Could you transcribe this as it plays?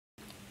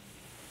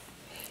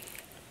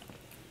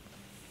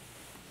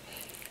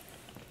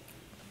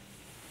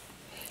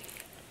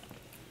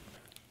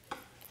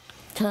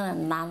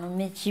저는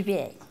나눔의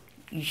집에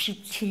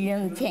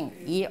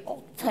 27년생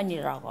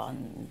이옥천이라고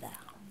합니다.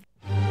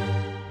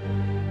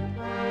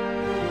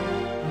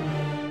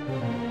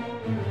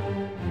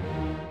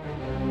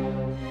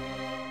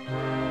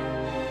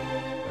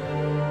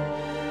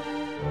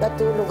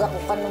 Natulog ako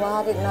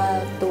kanwari,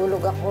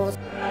 natulog ako.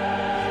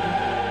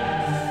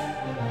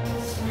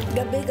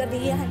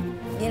 Gabi-gabi yan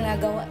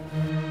ginagawa.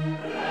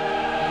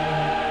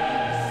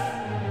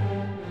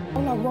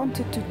 All I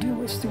wanted to do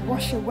was to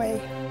wash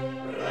away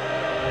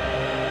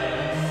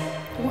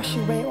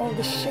all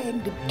the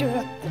shame, the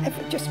dirt,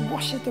 just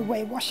wash it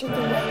away, wash it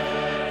away.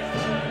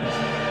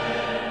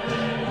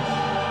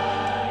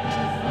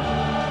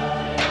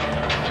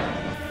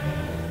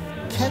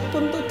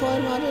 백번도 더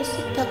말했어,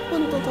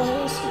 100번도 더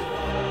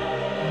했어.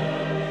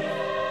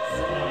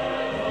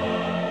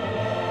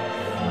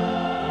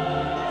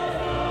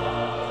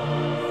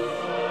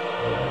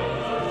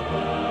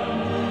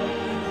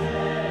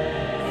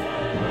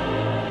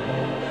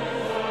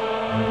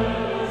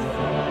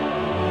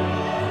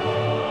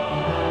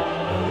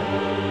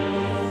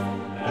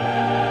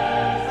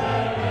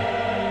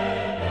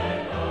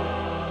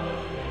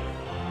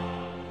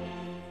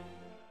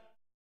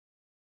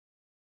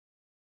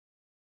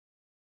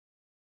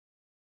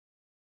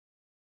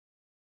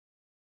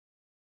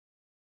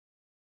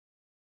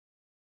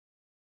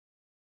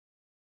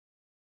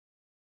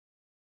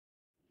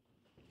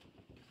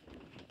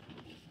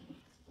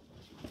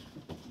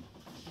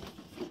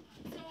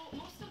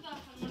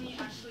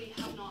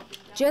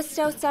 Just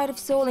outside of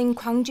Seoul in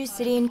Gwangju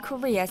City in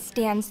Korea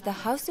stands the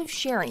House of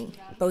Sharing,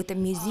 both a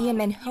museum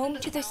and home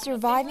to the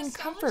surviving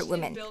comfort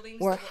women,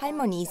 or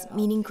halmonis,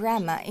 meaning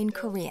grandma in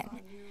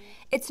Korean.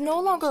 It's no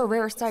longer a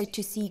rare sight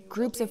to see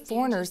groups of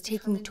foreigners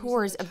taking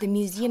tours of the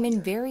museum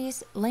in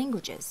various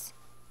languages.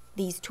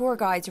 These tour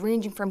guides,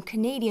 ranging from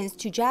Canadians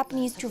to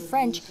Japanese to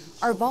French,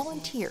 are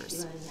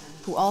volunteers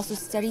who also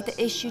study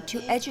the issue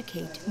to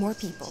educate more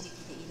people.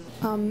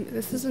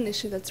 This is an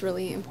issue that's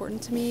really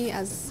important to me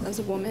as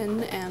a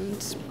woman and,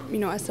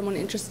 as someone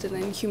interested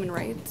in human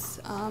rights.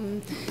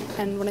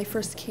 And when I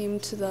first came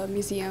to the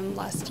museum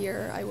last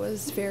year, I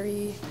was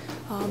very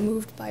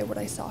moved by what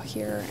I saw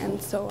here,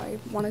 and so I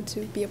wanted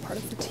to be a part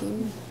of the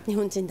team. 日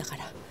本人だか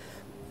ら。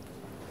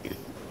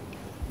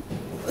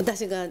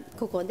私が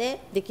ここで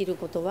できる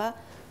ことは、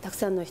たく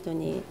さんの人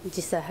に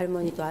実際ハル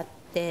モニと会っ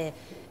て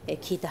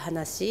聞いた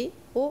話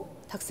を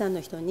たくさん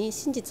の人に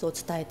真実を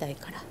伝えたい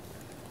から。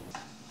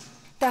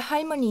The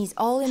halmonis,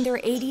 all in their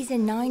 80s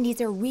and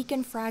 90s, are weak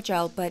and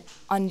fragile, but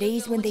on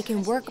days when they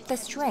can work up the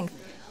strength,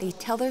 they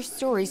tell their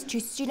stories to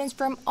students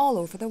from all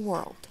over the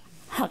world.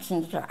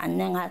 학생들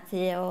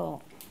안녕하세요.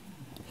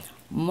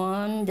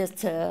 먼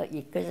데서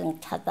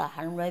이끌은 차다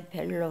할머니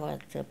뵈러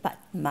와서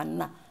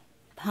만나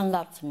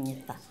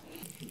반갑습니다.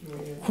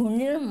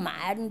 군인은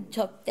많은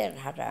접대를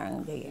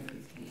하라는 거예요.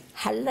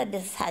 할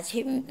날에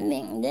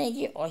 40명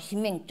내지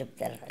 50명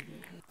접대를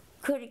하죠.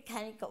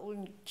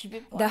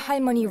 The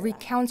halmoni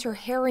recounts her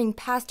harrowing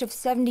past of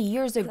 70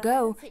 years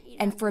ago,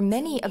 and for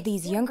many of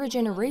these younger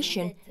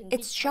generation,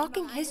 it's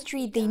shocking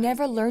history they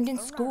never learned in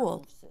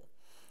school.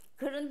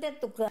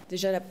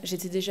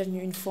 J'étais déjà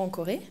venue une fois en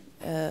Corée,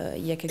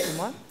 il y a quelques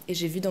mois, et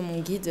j'ai vu dans mon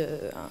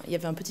guide, il y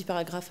avait un petit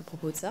paragraphe à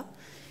propos de ça.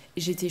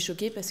 Et j'ai été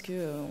choquée parce qu'on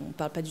ne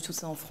parle pas du tout de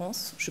ça en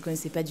France, je ne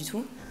connaissais pas du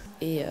tout.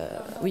 Et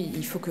oui,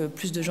 il faut que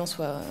plus de gens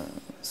soient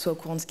au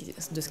courant de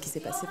ce qui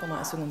s'est passé pendant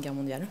la Seconde Guerre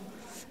mondiale.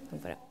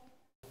 Donc voilà.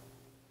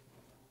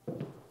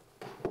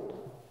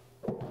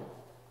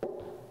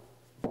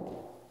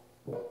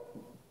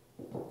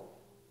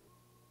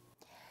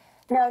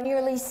 Now,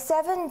 nearly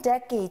 7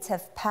 decades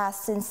have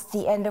passed since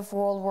the end of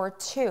World War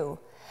II.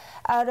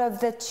 Out of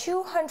the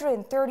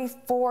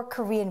 234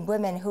 Korean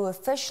women who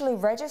officially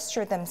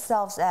registered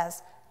themselves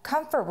as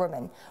comfort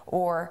women,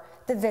 or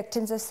the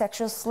victims of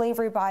sexual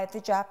slavery by the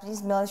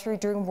Japanese military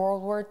during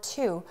World War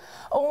II,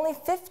 only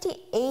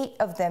 58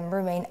 of them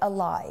remain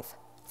alive.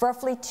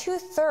 Roughly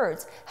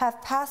 2/3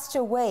 have passed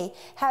away,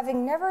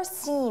 having never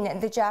seen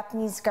the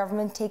Japanese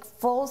government take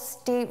full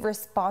state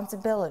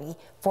responsibility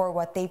for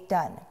what they've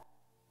done.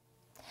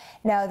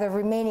 Now, the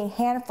remaining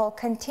handful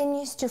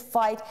continues to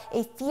fight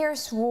a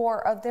fierce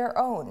war of their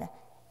own,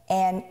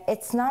 and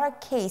it's not a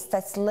case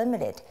that's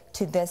limited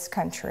to this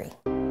country.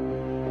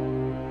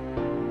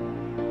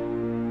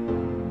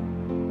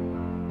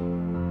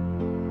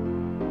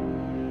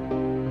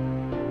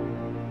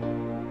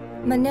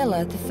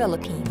 Manila, the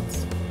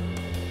Philippines.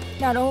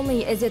 Not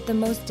only is it the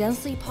most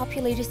densely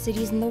populated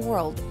cities in the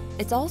world,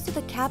 it's also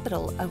the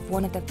capital of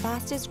one of the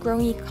fastest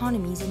growing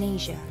economies in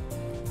Asia.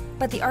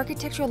 But the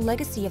architectural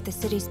legacy of the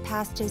city's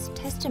past is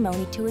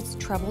testimony to its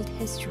troubled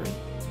history.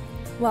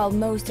 While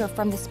most are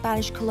from the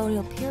Spanish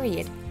colonial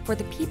period, for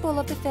the people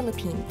of the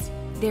Philippines,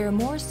 they are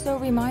more so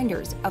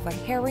reminders of a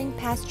harrowing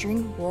past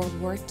during World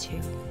War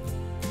II.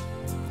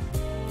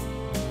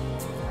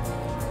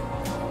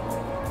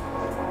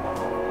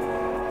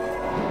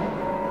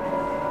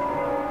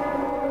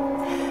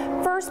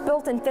 First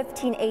built in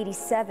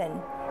 1587,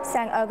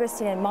 San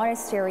Agustin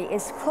Monastery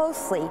is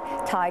closely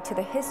tied to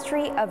the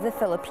history of the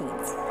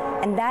Philippines,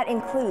 and that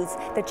includes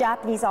the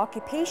Japanese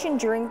occupation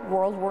during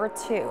World War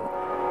II.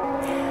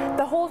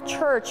 The whole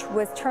church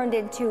was turned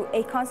into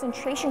a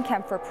concentration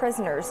camp for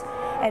prisoners,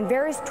 and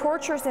various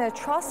tortures and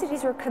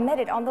atrocities were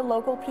committed on the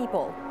local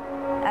people,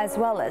 as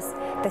well as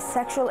the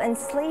sexual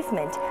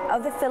enslavement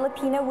of the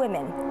Filipino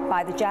women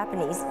by the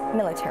Japanese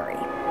military.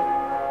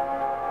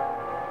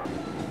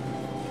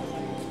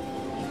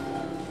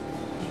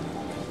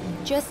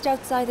 Just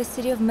outside the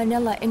city of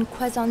Manila in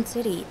Quezon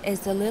City is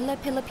the Lila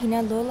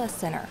Pilipina Lola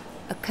Center,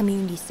 a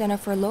community center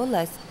for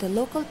lolas, the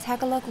local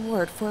Tagalog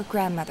word for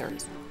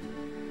grandmothers.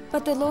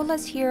 But the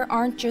lolas here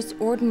aren't just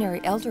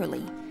ordinary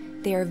elderly.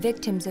 They are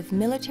victims of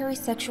military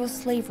sexual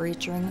slavery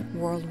during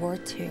World War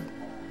II.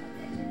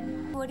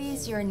 What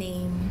is your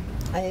name?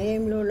 I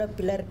am Lola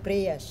Pilar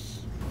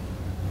Preyas.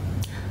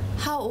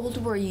 How old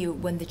were you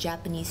when the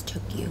Japanese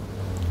took you?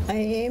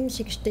 I am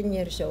 16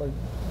 years old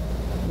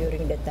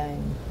during the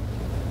time.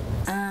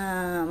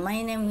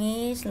 My name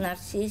is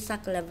Narcisa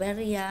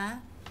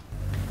Claveria.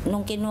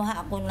 Nung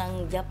kinuha ako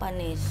ng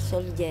Japanese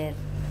soldier,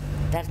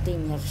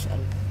 13 years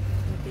old.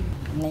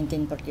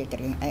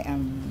 1943, I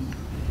am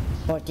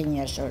 14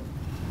 years old.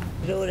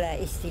 Lola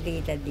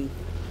Estelita D.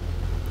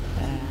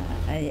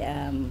 I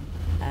am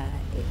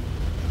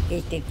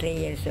 83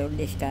 years old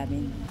this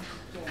coming.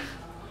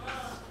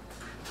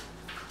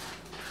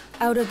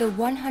 Out of the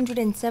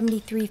 173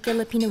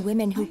 Filipino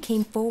women who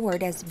came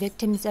forward as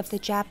victims of the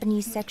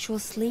Japanese sexual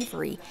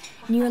slavery,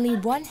 nearly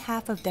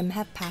one-half of them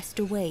have passed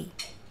away.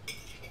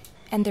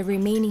 And the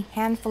remaining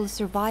handful of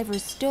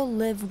survivors still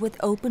live with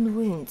open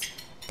wounds,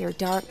 their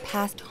dark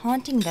past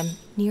haunting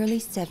them nearly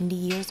 70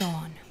 years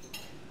on.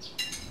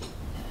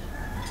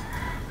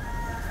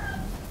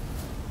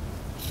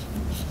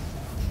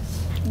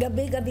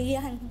 Gabi-gabi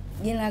yan,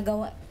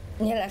 ginagawa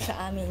nila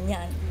sa amin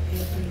yan.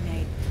 Every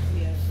night,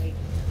 we are raped.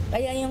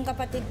 Kaya yung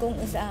kapatid kong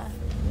isa,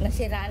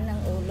 nasiraan ng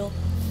ulo.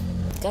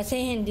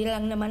 Kasi hindi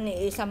lang naman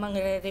isa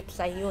mangre-rape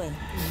sa iyo eh.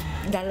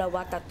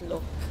 Dalawa, tatlo.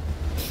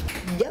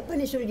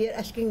 Japanese soldier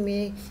asking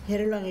me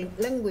her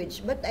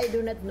language, but I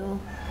do not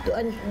know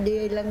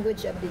the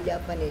language of the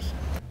Japanese.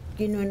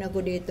 Kinuha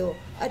ko dito.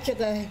 At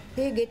saka,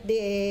 he get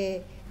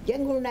the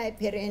jungle knife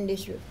here in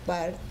this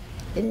part,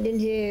 and then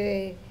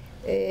he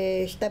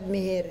stabbed me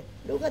here.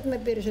 Look at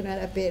my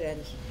personal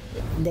appearance.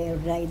 They're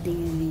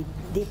riding in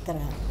the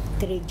truck,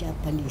 3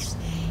 Japanese,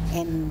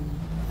 and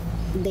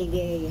they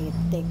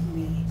take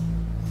me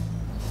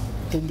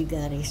to the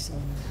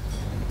garrison.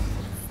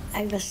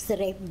 I was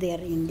raped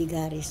there in the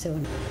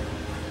garrison.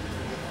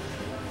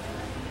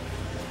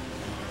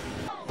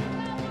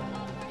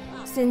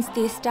 Since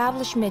the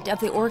establishment of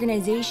the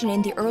organization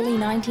in the early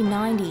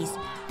 1990s,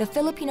 the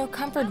Filipino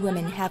comfort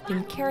women have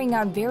been carrying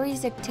out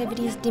various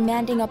activities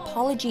demanding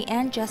apology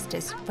and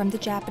justice from the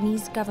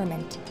Japanese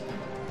government.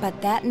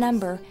 But that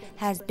number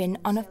has been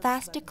on a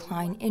fast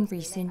decline in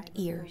recent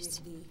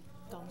years.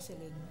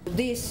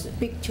 This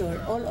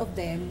picture, all of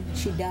them,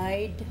 she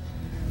died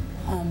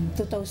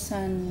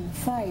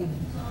 2005.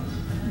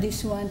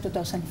 This one,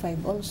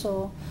 2005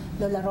 also.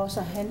 Lola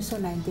Rosa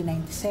Henso,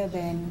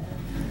 1997.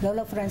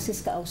 Lola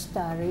Francisca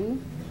Austari,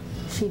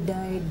 she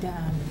died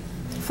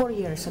 4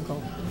 years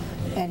ago.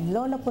 And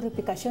Lola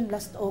Purificacion,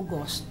 last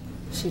August,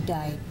 she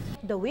died.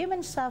 The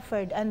women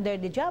suffered under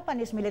the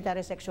Japanese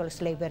military sexual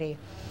slavery.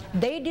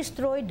 They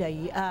destroyed the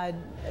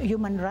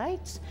human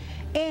rights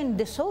and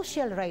the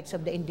social rights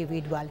of the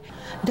individual.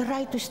 The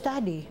right to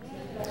study,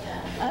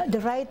 the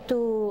right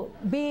to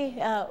be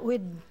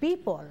with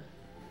people.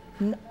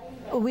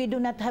 We do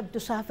not have to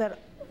suffer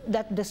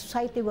that the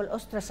society will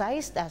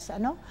ostracize us,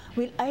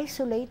 will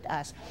isolate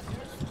us.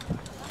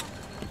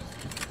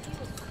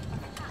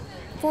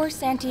 Fort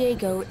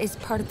Santiago is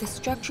part of the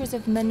structures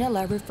of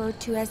Manila referred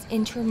to as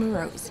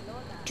intramuros.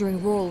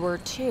 During World War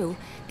II,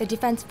 the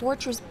defense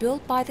fortress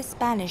built by the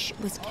Spanish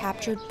was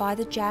captured by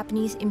the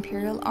Japanese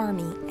Imperial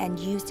Army and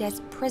used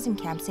as prison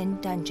camps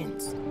and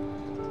dungeons.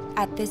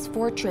 At this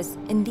fortress,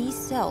 in these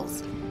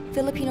cells,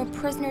 Filipino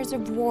prisoners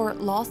of war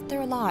lost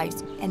their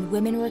lives and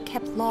women were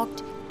kept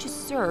locked to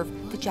serve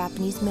the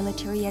Japanese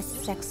military as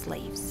sex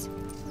slaves.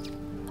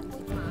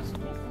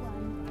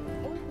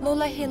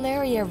 Lola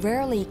Hilaria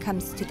rarely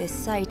comes to this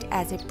site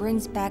as it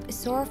brings back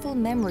sorrowful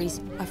memories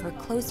of her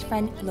close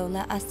friend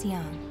Lola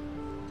Asiang.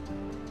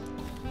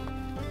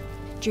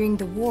 During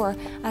the war,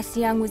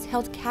 Asiang was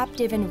held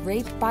captive and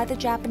raped by the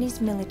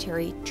Japanese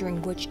military,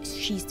 during which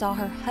she saw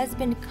her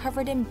husband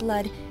covered in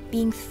blood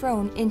being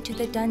thrown into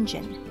the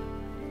dungeon.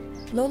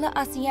 Lola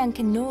Asiang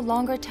can no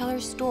longer tell her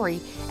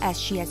story as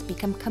she has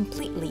become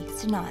completely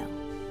senile.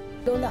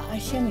 Lola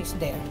Asiang is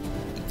there.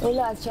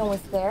 Lola Asiang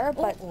was there,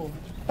 but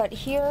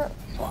here...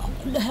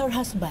 Her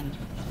husband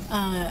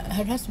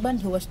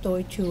who was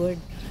tortured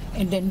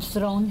and then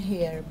thrown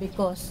here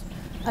because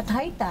at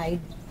high tide,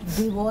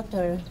 the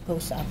water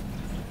goes up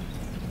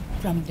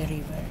from the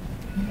river.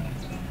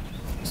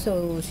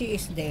 So she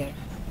is there.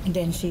 And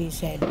then she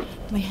said,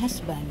 my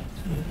husband.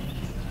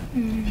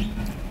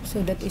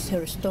 So that is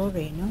her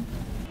story, no?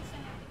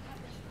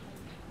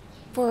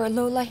 For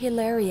Lola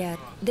Hilaria,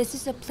 this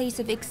is a place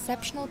of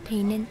exceptional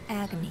pain and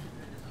agony.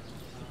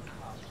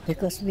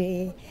 Because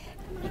we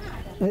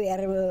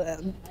are a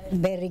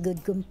very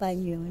good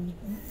companion.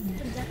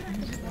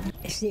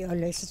 She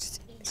always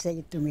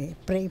say to me,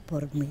 pray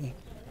for me.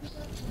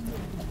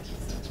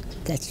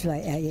 That's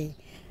why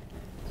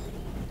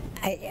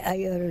I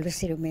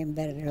always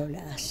remember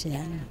Lola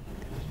Asian.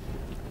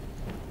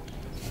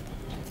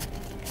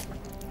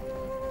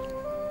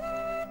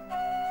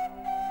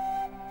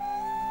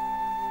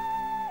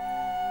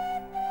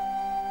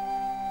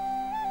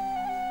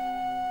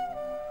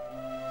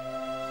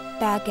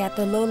 Back at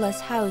the Lola's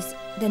house,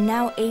 the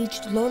now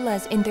aged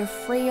Lolas in their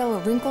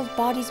frail, wrinkled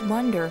bodies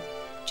wonder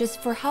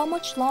just for how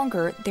much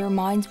longer their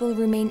minds will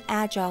remain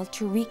agile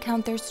to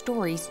recount their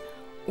stories,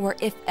 or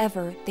if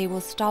ever they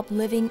will stop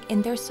living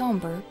in their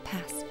somber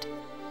past.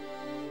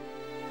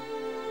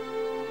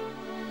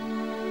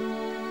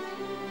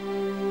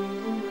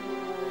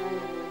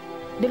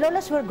 The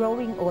Lolas were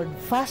growing old.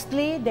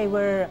 Fastly, they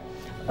were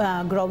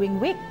growing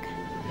weak.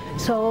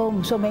 So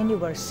many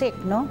were sick,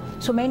 no?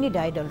 So many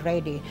died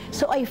already.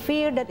 So I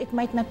fear that it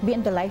might not be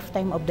in the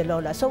lifetime of the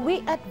Lola. So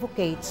we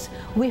advocates,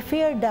 we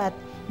fear that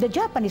the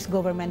Japanese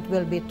government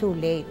will be too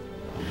late.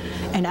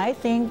 And I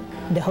think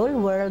the whole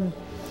world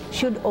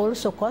should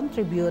also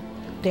contribute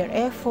their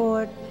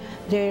effort,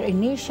 their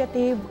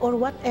initiative, or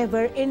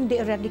whatever in the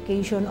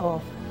eradication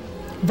of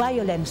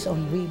violence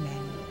on women.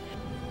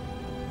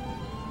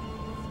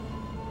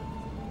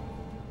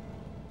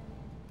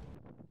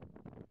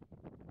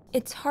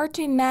 It's hard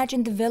to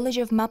imagine the village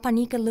of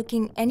Mapanica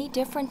looking any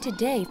different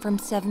today from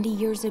 70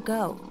 years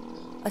ago.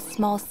 A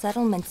small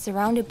settlement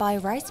surrounded by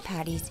rice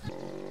paddies.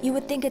 You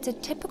would think it's a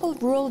typical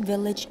rural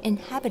village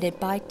inhabited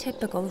by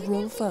typical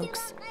rural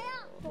folks.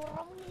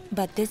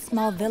 But this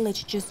small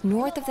village just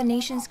north of the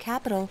nation's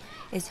capital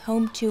is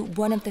home to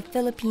one of the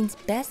Philippines'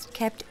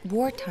 best-kept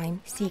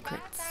wartime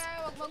secrets.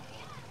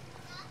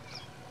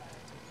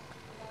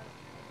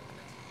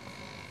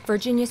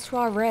 Virginia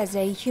Suarez,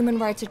 a human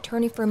rights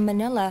attorney from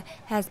Manila,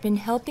 has been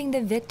helping the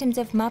victims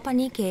of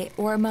Mapanique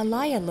or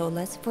Malaya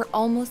Lolas for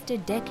almost a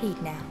decade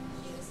now.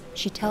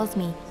 She tells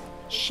me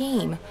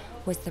shame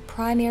was the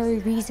primary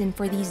reason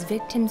for these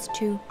victims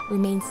to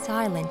remain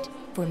silent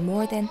for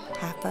more than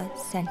half a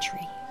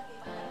century.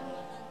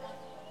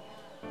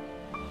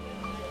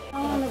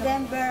 On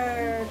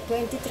November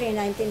 23,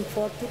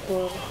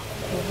 1944,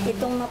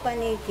 itong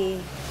Mapanique,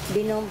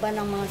 binomba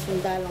ng mga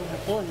sundalong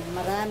Hapon.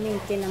 Maraming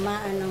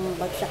tinamaan ng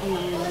bagsak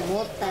ng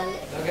mortal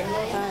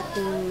at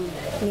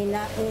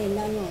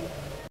ninanong.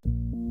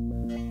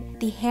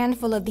 The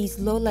handful of these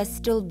Lolas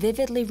still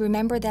vividly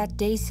remember that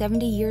day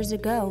 70 years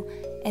ago,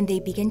 and they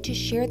begin to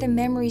share the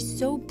memories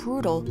so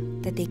brutal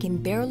that they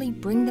can barely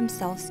bring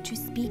themselves to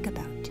speak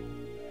about.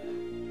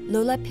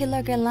 Lola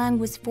Pilar Galang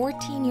was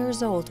 14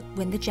 years old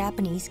when the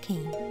Japanese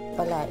came.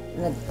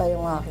 Nagpa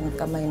yung aking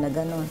kamay na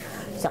gano'n.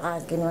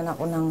 Saka kinuha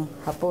ako ng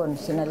Hapon,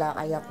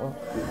 sinalakay ako.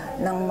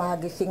 Nang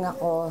magising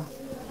ako,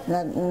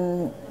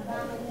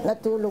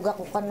 natulog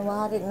ako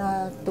kanwari,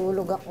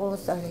 natulog ako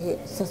sa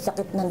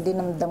sakit ng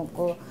dinamdam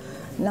ko.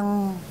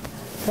 Nang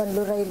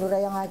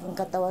panluray-luray ang aking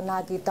katawan,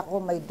 nakita ko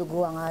may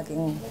dugo ang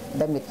aking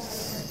damit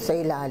sa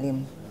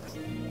ilalim.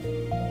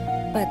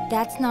 But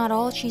that's not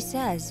all she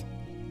says.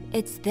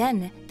 It's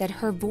then that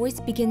her voice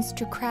begins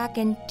to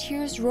crack and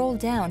tears roll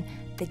down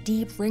the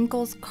deep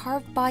wrinkles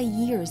carved by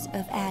years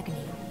of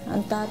agony.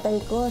 Ang tatay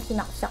ko,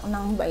 sinaksak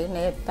ng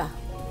bayoneta.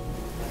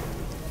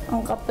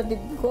 Ang kapatid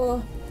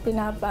ko,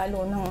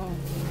 pinapalo ng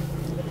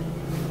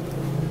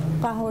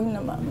kahoy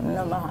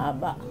na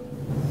mahaba.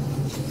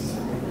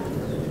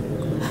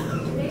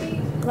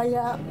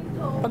 Kaya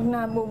pag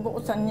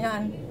nabubuksan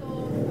yan,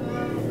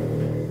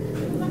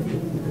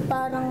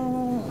 parang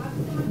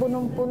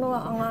punong-puno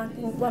ang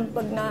aking kwan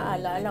pag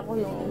naaalala ko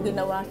yung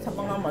ginawa sa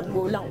mga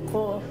magulang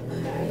ko.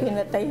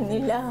 Pinatay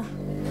nila.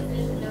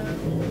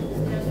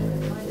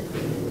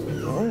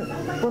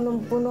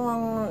 Punong-puno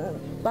ang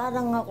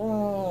parang akong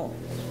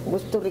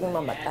gusto ring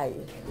mamatay.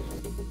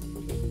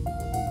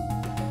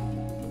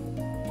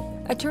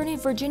 Attorney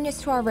Virginia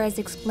Suarez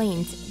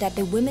explains that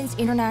the Women's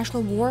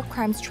International War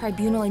Crimes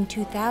Tribunal in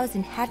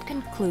 2000 had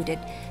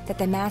concluded that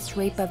the mass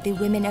rape of the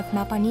women of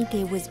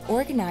Mapanique was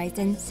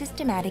organized and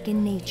systematic in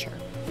nature.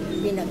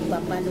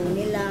 Pinagpapalo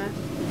nila,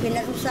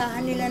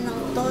 pinarusahan nila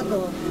ng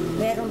todo.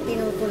 Merong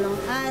pinutulang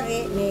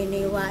ari,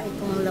 niniwa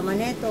itong laman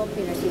nito,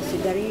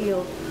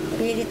 pinasisigarilyo,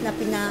 pilit na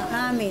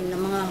pinaamin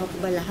ng mga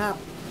hukbalahap.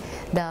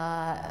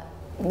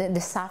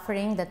 The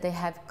suffering that they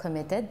have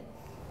committed,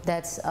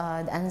 that's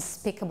the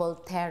unspeakable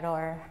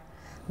terror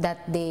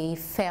that they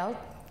felt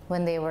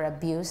when they were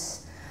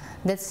abused,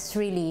 that's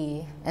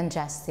really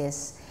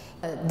injustice.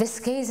 This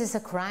case is a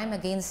crime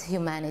against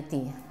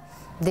humanity.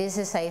 This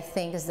is, I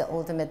think, is the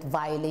ultimate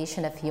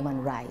violation of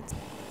human rights.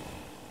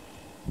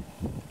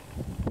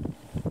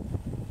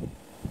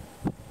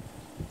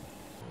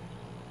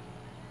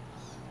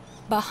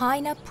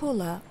 Behind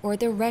Apula, or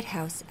the Red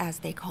House as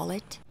they call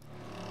it,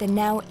 the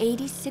now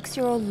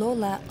 86-year-old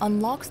Lola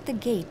unlocks the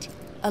gate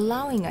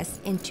allowing us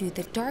into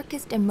the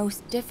darkest and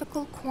most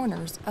difficult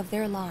corners of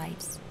their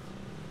lives.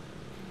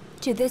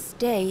 To this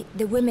day,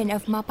 the women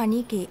of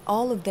Mapanike,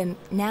 all of them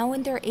now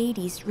in their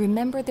 80s,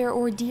 remember their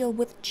ordeal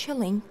with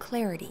chilling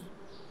clarity.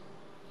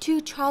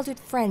 Two childhood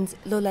friends,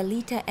 Lola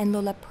Lita and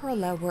Lola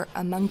Perla, were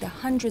among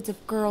the hundreds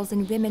of girls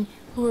and women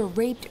who were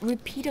raped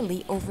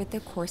repeatedly over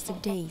the course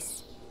of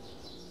days.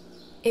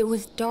 It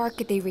was dark,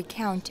 they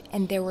recount,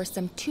 and there were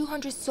some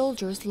 200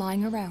 soldiers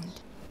lying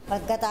around.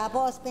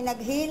 Pagkatapos,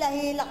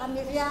 pinaghila-hila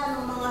kami riyan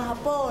ng mga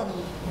Hapon.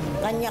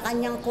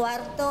 Kanya-kanyang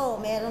kwarto,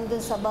 meron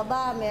dun sa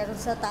baba, meron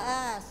sa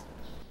taas.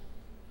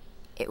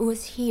 It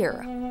was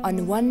here,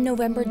 on one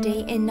November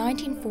day in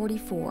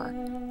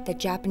 1944,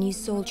 that Japanese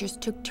soldiers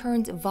took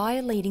turns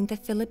violating the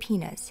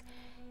Filipinas.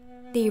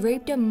 They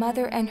raped a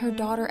mother and her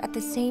daughter at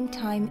the same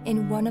time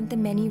in one of the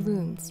many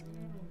rooms.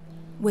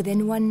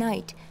 Within one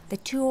night,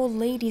 the two old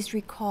ladies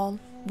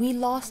recall, "We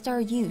lost our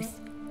youth,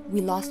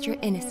 we lost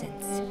your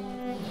innocence."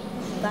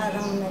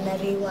 Parang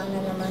nanariwa na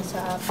naman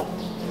sa aking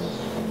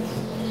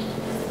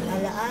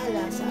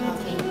alaala, sa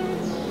aking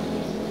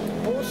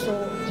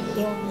puso,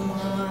 yung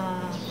mga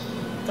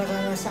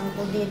karanasan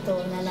ko dito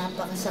na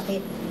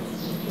napakasakit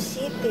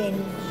isipin,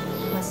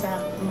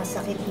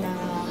 masakit na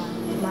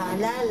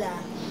maalala.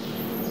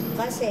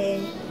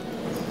 Kasi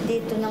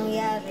dito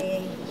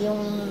nangyari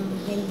yung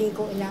hindi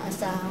ko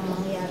inaasahang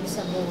mangyari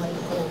sa buhay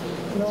ko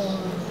noong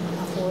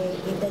ako'y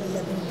edad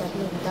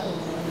 13 taon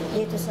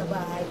dito sa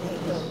bahay na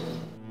ito.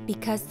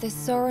 Because the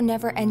sorrow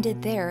never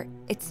ended there,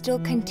 it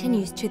still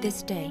continues to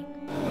this day.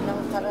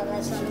 Nang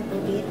karanasan ko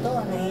dito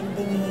na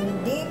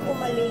hindi ko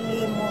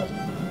malilimot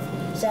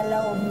sa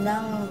loob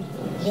ng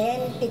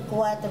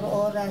 24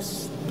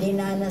 oras,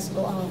 dinanas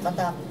ko ang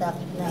kataktak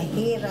na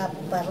hirap,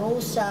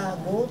 parusa,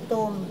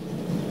 gutom.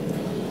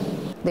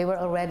 They were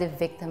already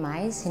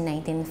victimized in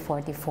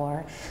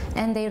 1944,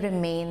 and they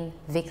remain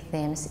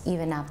victims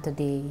even up to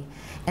today.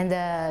 And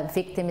the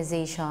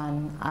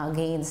victimization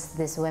against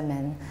these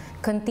women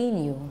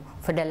continue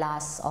for the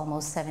last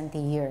almost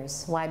 70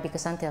 years. Why?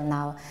 Because until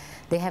now,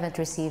 they haven't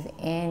received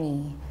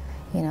any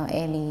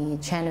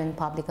genuine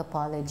public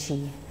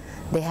apology.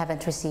 They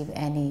haven't received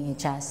any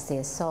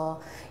justice.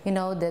 So,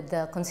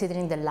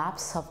 considering the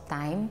lapse of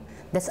time,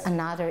 that's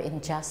another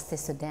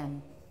injustice to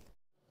them.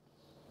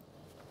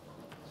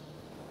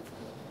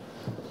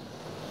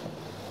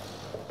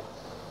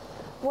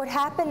 What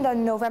happened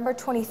on November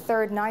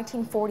 23rd,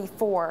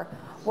 1944,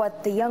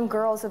 what the young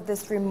girls of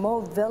this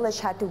remote village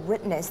had to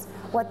witness,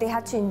 what they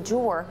had to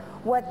endure,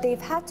 what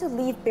they've had to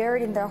leave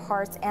buried in their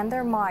hearts and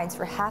their minds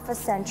for half a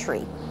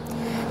century.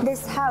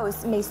 This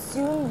house may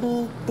soon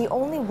be the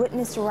only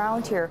witness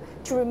around here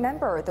to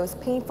remember those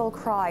painful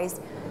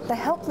cries, the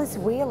helpless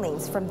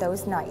wailings from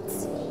those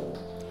nights.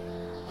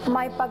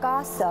 May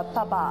pag-asa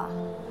pa ba?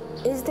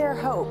 Is there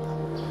hope?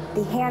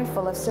 The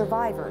handful of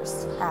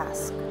survivors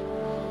ask.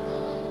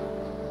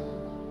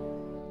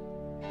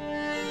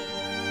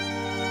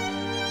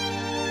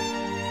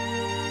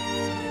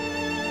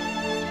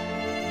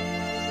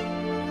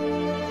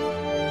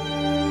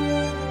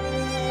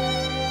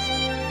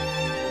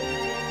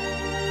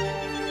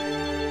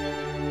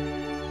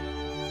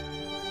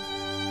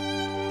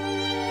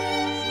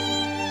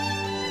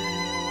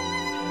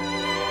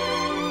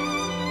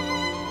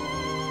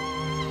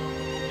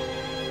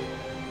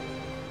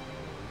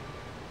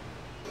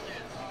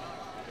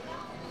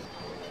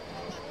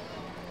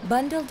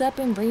 Bundled up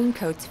in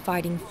raincoats,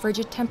 fighting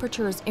frigid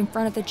temperatures in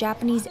front of the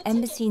Japanese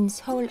embassy in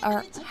Seoul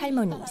are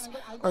halmonis,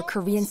 or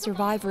Korean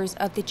survivors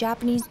of the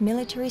Japanese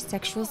military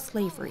sexual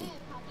slavery.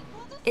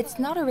 It's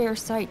not a rare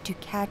sight to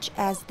catch,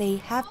 as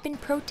they have been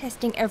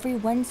protesting every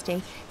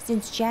Wednesday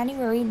since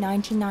January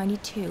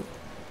 1992.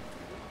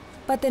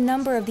 But the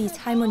number of these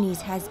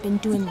halmonis has been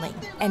dwindling,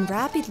 and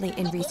rapidly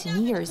in recent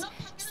years,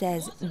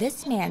 says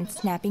this man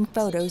snapping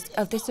photos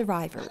of the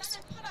survivors.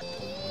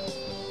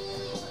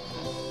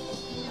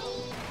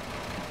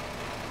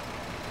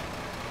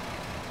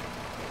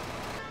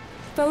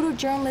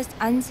 Photojournalist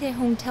An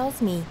Se-hong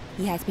tells me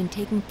he has been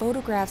taking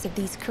photographs of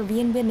these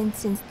Korean women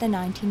since the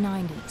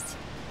 1990s.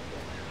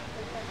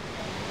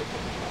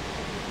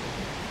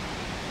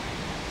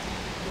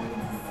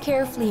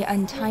 Carefully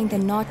untying the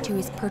knot to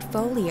his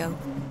portfolio,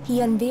 he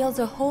unveils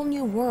a whole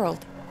new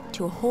world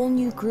to a whole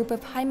new group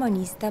of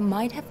halmonis that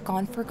might have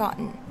gone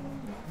forgotten.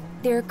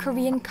 They're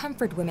Korean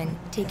comfort women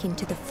taken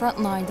to the front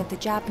lines of the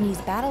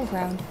Japanese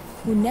battleground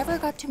who never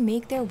got to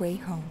make their way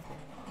home.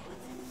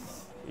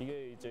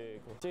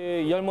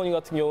 이 할머니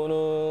같은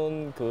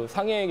경우는 그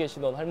상해에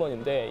계시던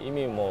할머니인데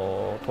이미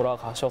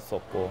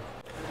돌아가셨었고,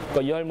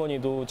 그러니까 이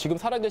할머니도 지금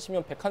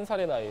살아계시면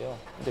 101살의 나이예요.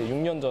 근데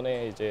 6년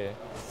전에 이제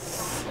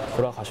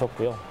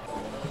돌아가셨고요.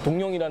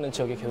 동령이라는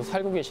지역에 계속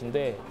살고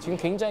계신데 지금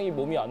굉장히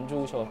몸이 안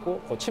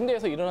좋으셔갖고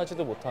침대에서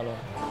일어나지도 못하는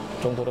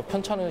정도로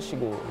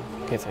편찮으시고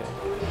계세요.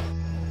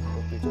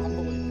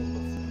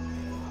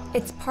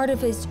 It's part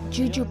of his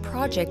Juju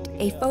project,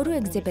 a photo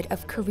exhibit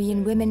of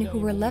Korean women who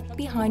were left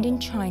behind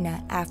in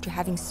China after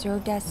having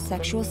served as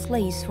sexual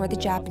slaves for the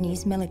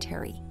Japanese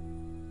military.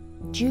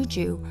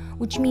 Juju,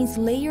 which means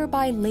layer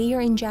by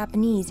layer in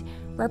Japanese,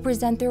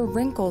 represent their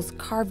wrinkles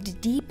carved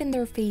deep in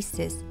their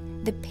faces,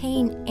 the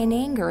pain and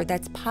anger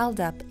that's piled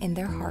up in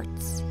their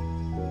hearts.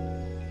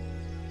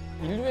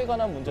 인류에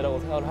관한 문제라고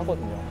생각을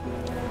하거든요.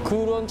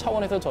 그런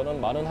차원에서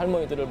저는 많은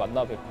할머니들을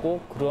만나 뵙고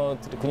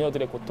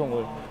그녀들의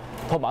고통을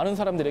더 많은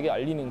사람들에게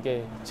알리는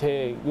게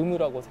제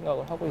의무라고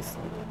생각을 하고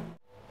있습니다.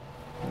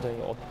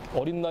 굉장히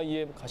어린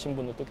나이에 가신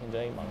분들도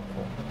굉장히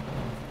많고.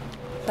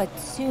 But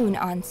soon,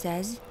 An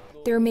says,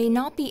 there may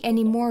not be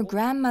any more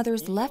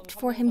grandmothers left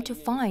for him to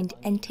find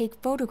and take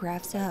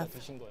photographs of.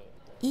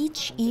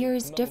 Each year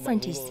is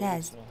different, he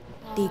says.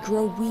 They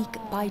grow weak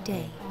by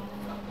day.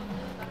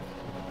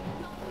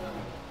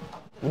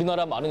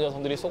 우리나라 많은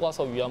여성들이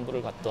쏘가서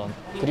위안부를 갔던,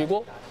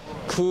 그리고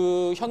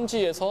그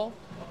현지에서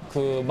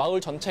그 마을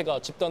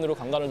전체가 집단으로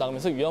강간을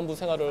당하면서 위안부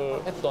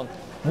생활을 했던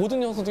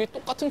모든 여성들이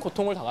똑같은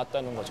고통을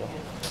당했다는 거죠.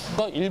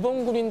 그러니까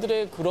일본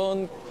군인들의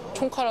그런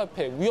총칼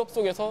앞에 위협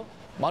속에서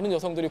많은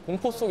여성들이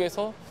공포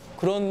속에서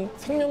그런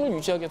생명을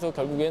유지하기 위해서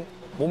결국엔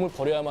몸을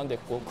버려야만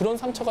됐고, 그런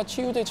상처가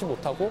치유되지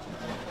못하고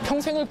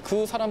평생을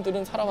그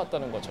사람들은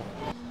살아왔다는 거죠.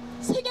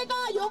 세계가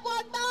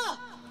요구한다!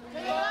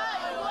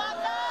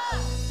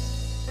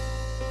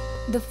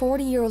 The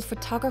 40-year-old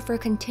photographer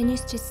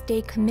continues to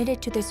stay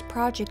committed to this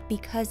project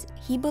because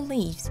he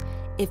believes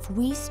if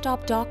we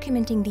stop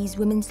documenting these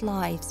women's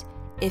lives,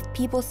 if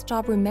people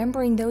stop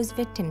remembering those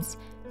victims,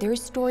 their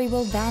story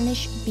will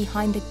vanish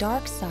behind the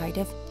dark side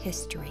of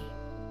history.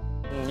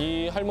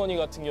 이 할머니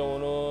같은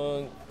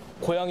경우는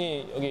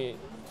고향이 여기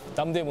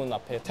남대문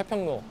앞에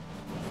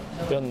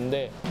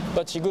태평로였는데,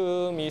 그러니까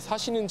지금 이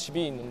사시는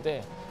집이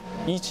있는데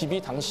이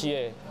집이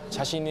당시에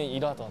자신이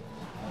일하던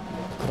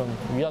그런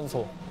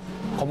위안소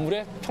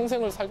건물에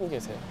평생을 살고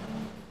계세요.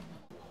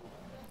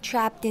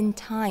 Trapped in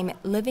time,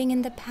 living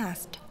in the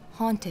past,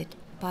 haunted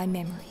by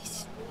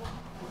memories.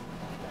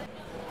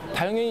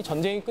 당연히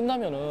전쟁이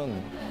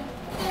끝나면은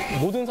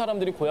모든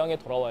사람들이 고향에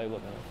돌아와야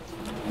하거든요.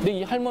 근데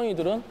이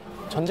할머니들은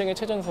전쟁의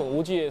최전선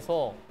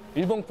오지에서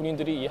일본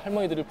군인들이 이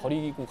할머니들을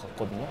버리고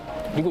갔거든요.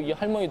 그리고 이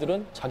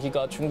할머니들은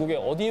자기가 중국에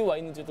어디에 와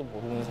있는지도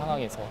모르는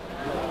상황에서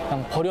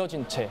그냥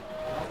버려진 채,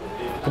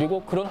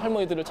 그리고 그런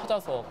할머니들을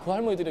찾아서 그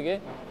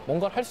할머니들에게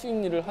뭔가를 할 수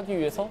있는 일을 하기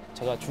위해서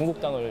제가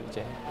중국 땅을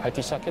이제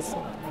밟기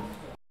시작했습니다.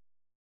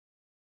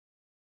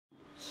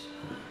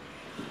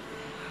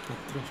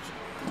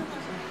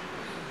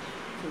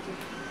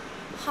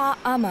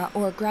 Ha-ama,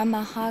 or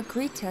Grandma Ha,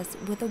 greets us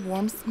with a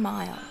warm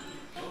smile.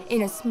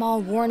 In a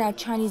small, worn-out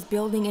Chinese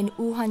building in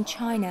Wuhan,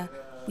 China,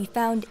 we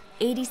found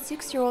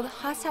 86-year-old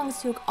Ha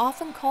Sang-suk,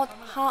 often called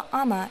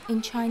Ha-ama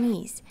in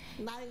Chinese.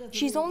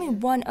 She's only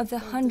one of the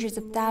hundreds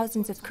of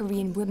thousands of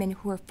Korean women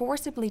who were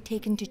forcibly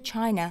taken to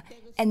China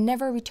and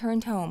never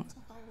returned home.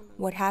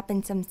 What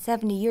happened some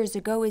 70 years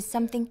ago is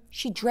something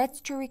she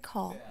dreads to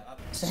recall.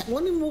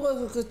 생원이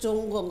뭐가 그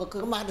좋은 건가?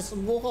 그거 말해서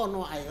뭐가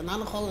놓아요?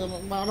 나는 거기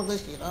말하는 거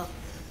싫어.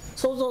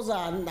 소소서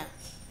안다.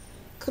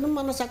 그런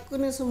말을 자꾸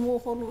꺼내서 뭐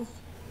하노?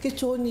 그게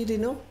좋은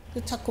일이노?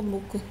 자꾸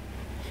묻고.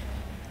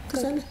 그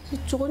사람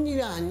좋은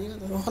일이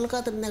아니거든.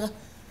 헐가들 내가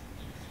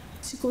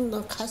지금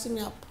너 가슴이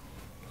아파.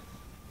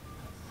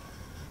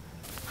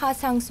 Ha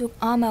Sang-suk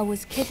Ama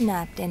was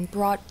kidnapped and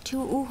brought to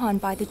Wuhan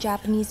by the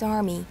Japanese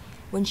army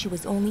when she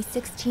was only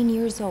 16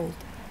 years old.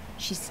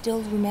 She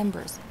still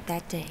remembers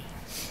that day.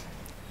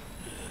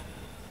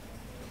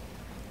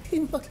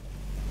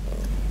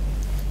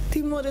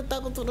 뒷머리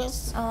따고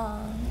들었어.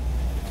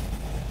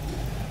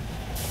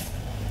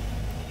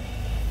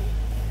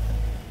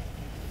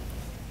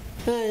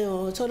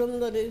 아유,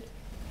 저놈들이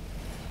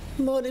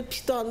머리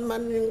피도 안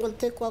맞는 걸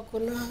데리고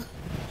왔구나.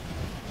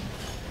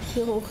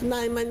 그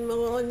나이만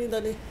먹은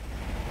언니들이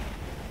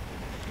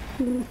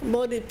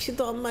머리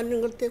피도 안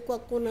맞는 걸 데리고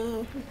왔구나.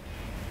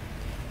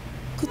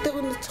 그때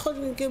근데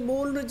처는 게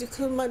모르지.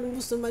 그런 말이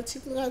무슨 말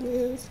지금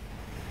아니에요.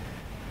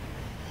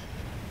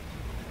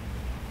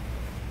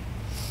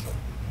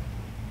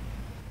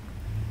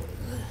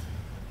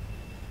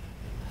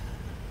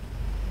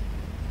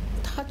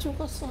 다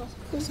죽었어.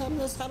 그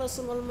사람들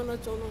살았으면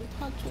얼마나 좋노.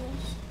 다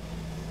죽었어.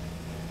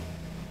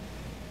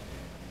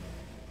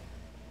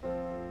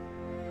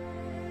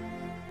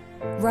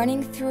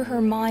 Running through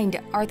her mind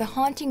are the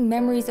haunting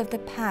memories of the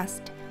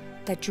past,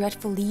 the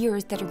dreadful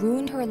years that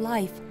ruined her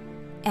life,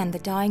 and the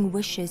dying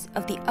wishes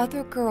of the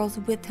other girls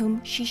with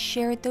whom she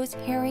shared those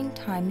harrowing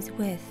times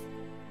with.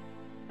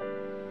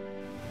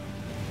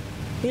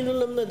 이런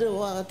놈들이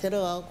와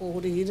데려가고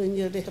우리 이런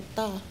일을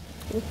했다.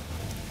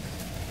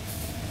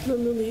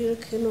 그런 놈이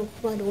이렇게 해놓고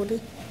말이야.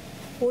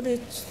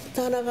 우리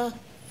나라가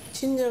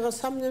진짜가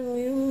 3년,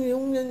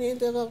 6년이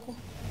돼가고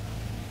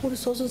우리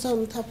소수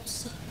사람 다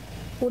봤어.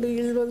 우리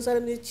일본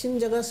사람이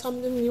진짜가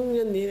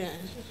 36년이래.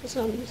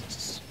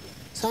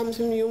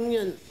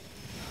 36년.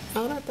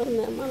 알았던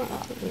내 말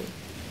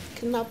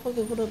이렇게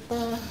나쁘게 굴었다.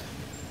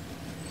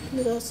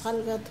 네가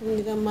살 같으면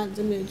네가 말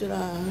좀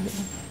해주라.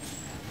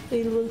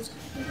 일본 사람.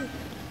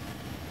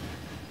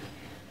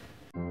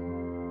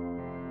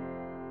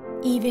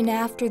 Even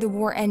after the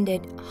war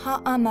ended,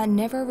 Ha'ama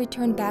never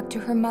returned back to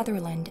her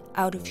motherland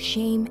out of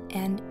shame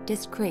and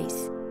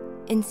disgrace.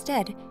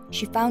 Instead,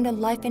 she found a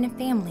life and a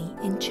family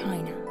in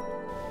China.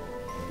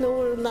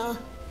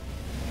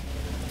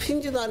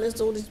 핀지도 안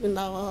했어 우리 집에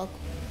나와갖고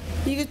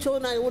이게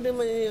좋은 아이 우리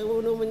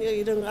어머니가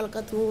이런 거 할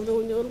것 같으면 우리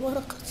어머니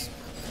얼마나 가지.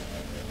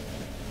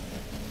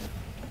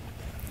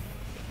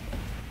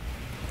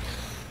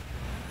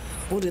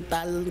 우리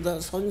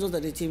딸들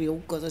손주들이 집에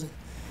없거든.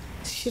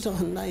 싫어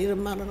나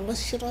이런 말 하는 거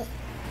싫어.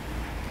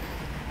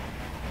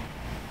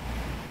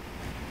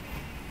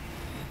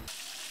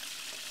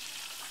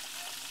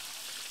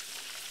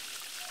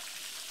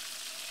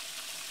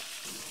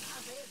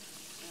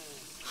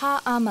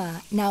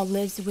 Ha'ama now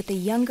lives with the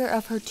younger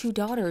of her two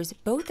daughters,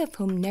 both of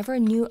whom never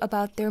knew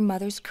about their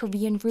mother's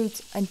Korean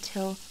roots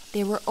until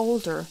they were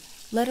older,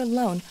 let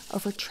alone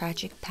of her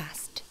tragic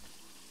past.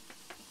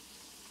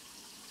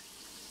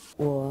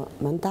 我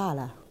蛮大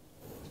了，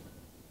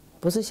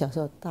不是小时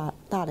候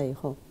大了以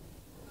后，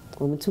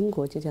我们中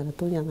国就叫他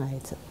东洋孩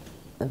子，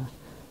对吧？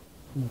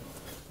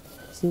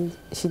心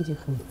情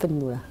很愤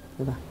怒了，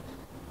对吧？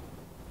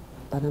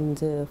把他们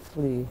这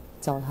妇女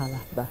糟蹋了，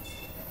对吧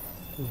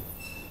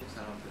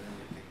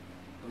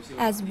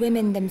？As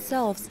women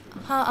themselves,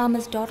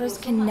 Ha'ama's daughters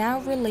can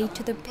now relate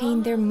to the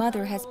pain their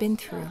mother has been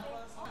through.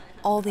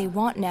 All they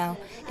want now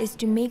is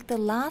to make the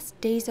last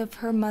days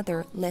of her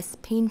mother less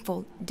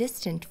painful,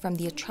 distant from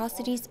the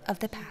atrocities of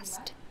the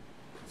past.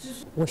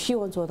 我希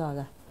望做到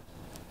的，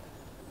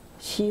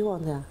希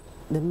望的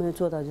能不能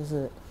做到，就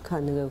是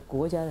看那个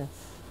国家的，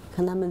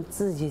看他们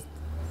自己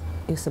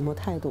有什么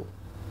态度，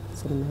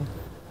知道没有？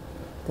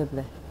对不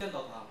对？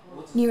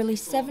 Nearly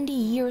 70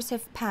 years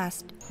have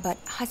passed, but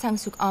Ha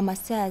Sang-suk Ama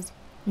says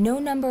no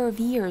number of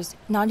years,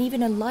 not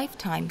even a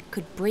lifetime,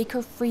 could break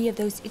her free of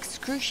those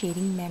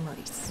excruciating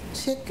memories.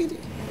 새끼리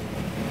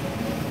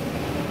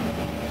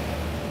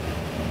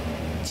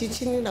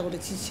지친이라고 그래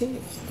지친이.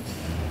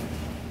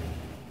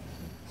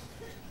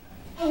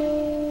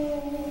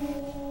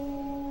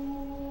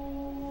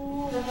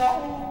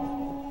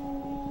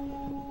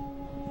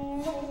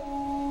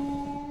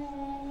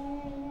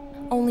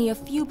 Only a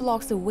few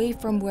blocks away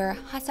from where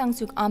Ha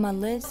Sang-suk Ama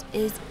lives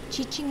is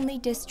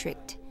Jichingli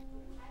district.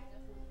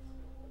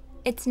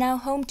 It's now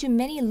home to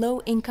many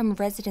low-income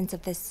residents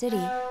of the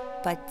city,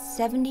 but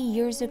 70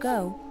 years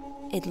ago,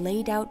 it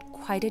laid out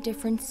quite a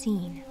different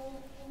scene.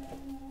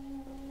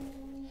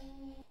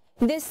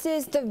 This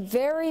is the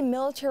very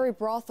military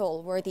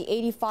brothel where the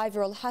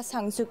 85-year-old Ha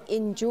Sang-suk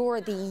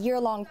endured the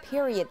year-long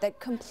period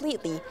that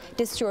completely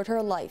destroyed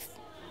her life.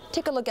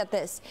 Take a look at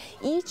this.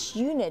 Each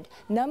unit,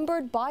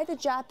 numbered by the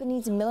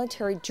Japanese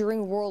military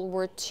during World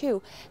War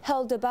II,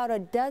 held about a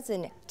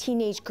dozen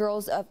teenage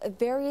girls of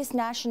various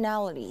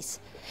nationalities.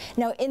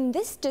 Now, in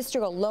this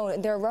district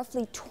alone, there are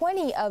roughly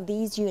 20 of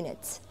these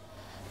units.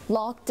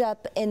 Locked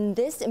up in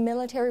this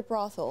military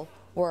brothel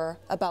were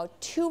about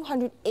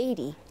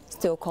 280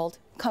 so-called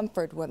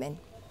comfort women.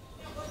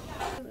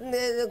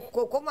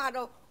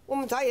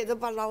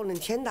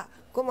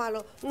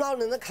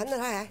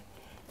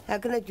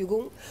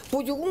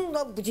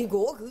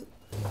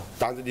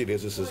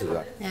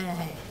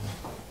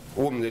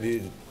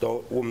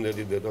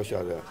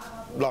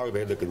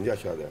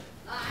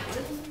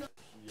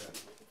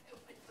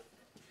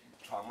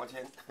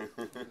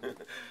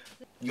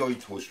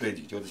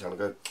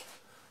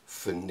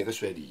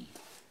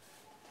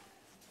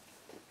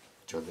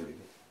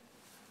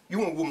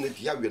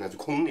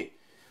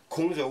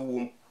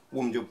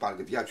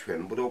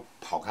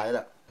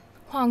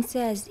 Huang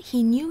says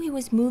he knew he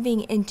was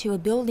moving into a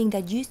building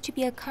that used to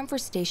be a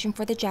comfort station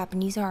for the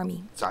Japanese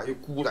army.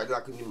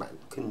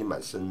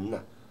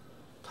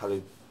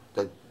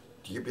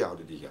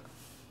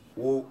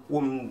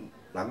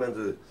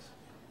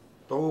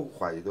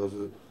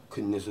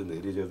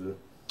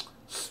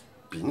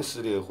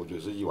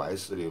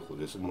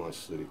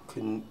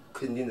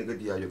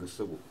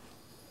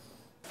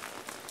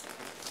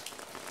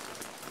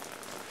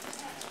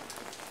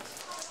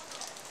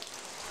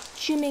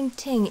 Xu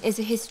Ming-ting is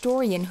a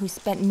historian who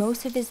spent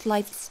most of his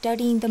life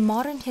studying the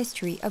modern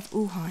history of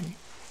Wuhan.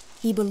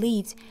 He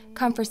believes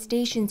comfort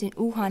stations in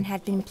Wuhan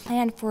had been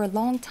planned for a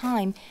long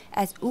time,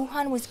 as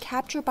Wuhan was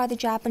captured by the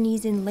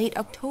Japanese in late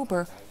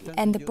October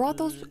and the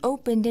brothels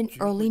opened in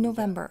early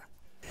November.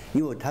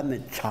 因为他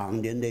们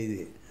常年的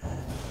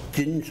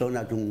经受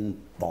那种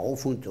暴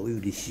风周游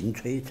的新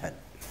摧残，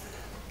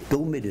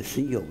都没得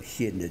生有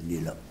些能力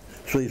了，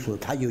所以说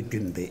他有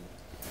准备，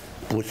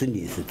不是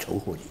临时凑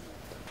合的。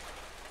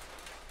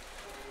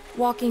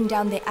 Walking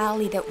down the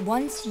alley that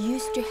once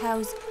used to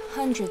house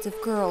hundreds of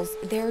girls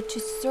there to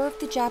serve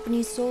the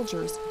Japanese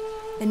soldiers,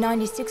 the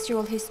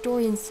 96-year-old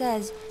historian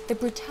says the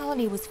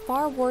brutality was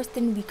far worse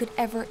than we could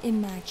ever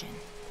imagine.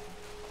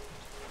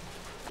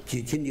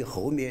 集庆的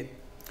后面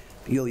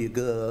有一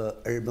个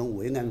日本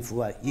慰安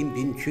妇因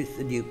病去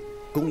世的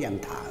供养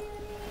塔，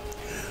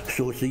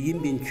说是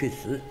因病去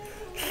世，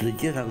实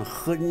际上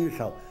很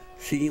少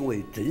是因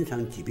为正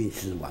常疾病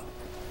死亡，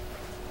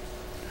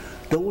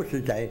都是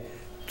在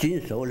经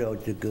受了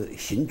这个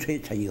性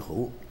摧残以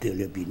后得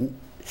了病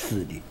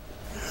死的。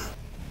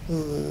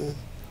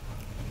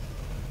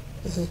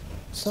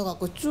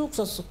 서갖고 쭉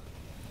썼어.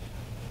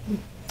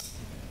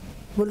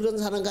 물건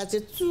사람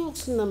같이 쭉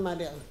쓴단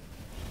말이야.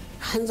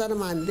 한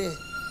사람 안 돼.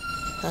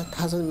 다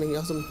 5명,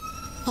 6명.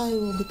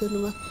 아이고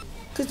그때는 막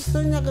그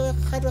선녀가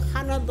하루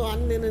하나도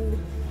안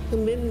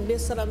내는 몇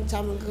사람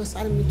자면 그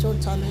사람이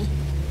좋잖아.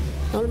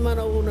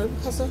 얼마나 오늘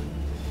가서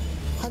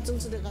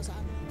화장실에 가서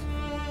안.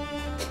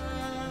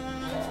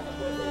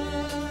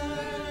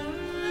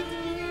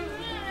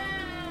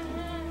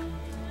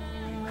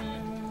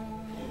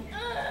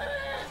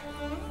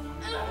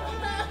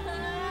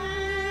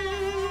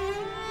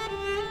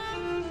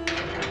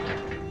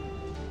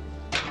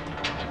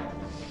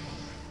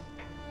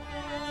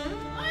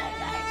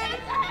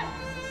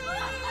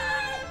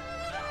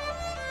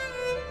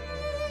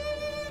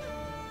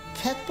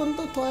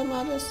 (100번도) 더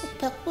말했어.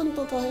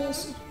 100번도 더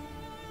했어.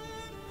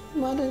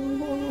 말해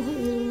뭐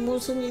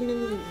무슨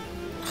일이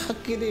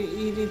학길에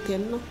일이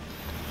됐나?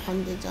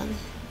 안 되잖아.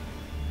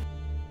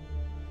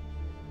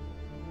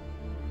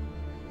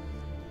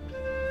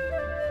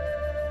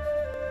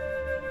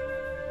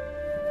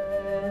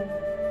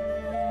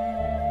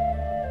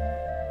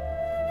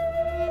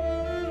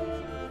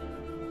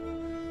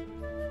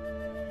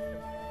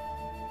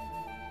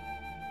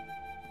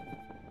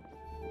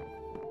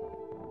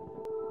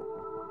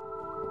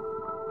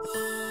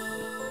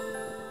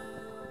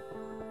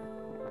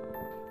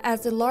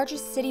 As the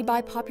largest city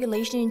by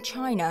population in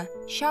China,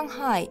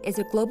 Shanghai is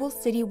a global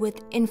city with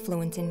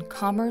influence in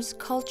commerce,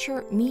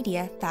 culture,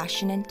 media,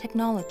 fashion, and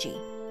technology.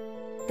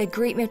 The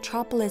great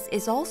metropolis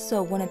is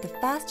also one of the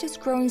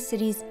fastest-growing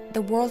cities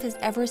the world has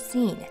ever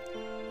seen.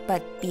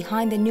 But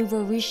behind the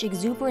nouveau riche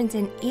exuberance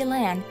in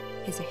Yilan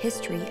is a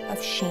history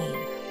of shame.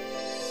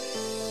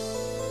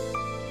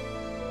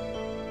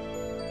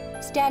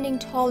 Standing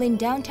tall in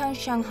downtown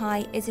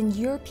Shanghai is an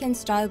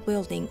European-style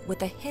building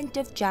with a hint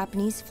of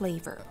Japanese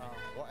flavor.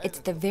 It's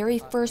the very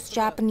first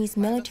Japanese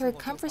military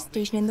comfort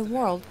station in the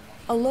world,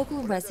 a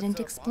local resident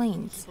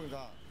explains.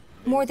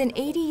 More than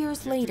 80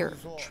 years later,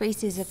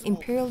 traces of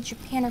Imperial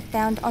Japan are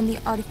found on the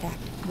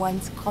artifact,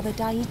 once called the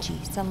Tae-yeul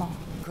Salon.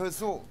 可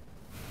塑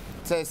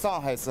在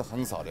上海是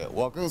很少的，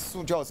我跟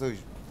苏教授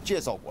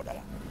介绍过的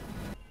了。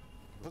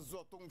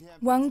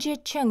 Wang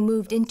Jicheng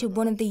moved into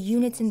one of the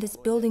units in this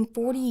building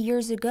 40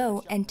 years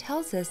ago and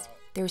tells us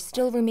there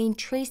still remain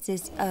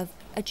traces of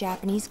a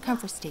Japanese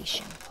comfort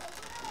station.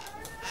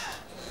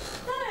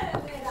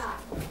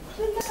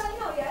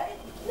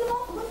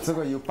 这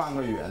个有半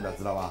个圆的，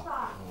知道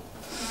吧？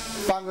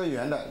半个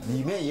圆的，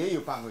里面也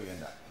有半个圆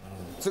的。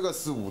这个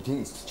是舞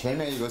厅，前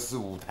面一个是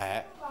舞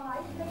台，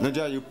那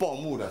叫有报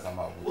幕的什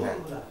么舞台。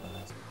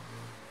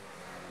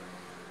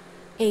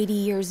 80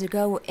 years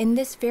ago, in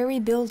this very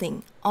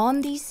building,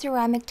 on these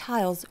ceramic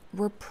tiles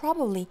were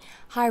probably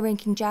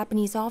high-ranking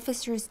Japanese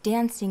officers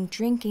dancing,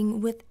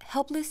 drinking with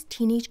helpless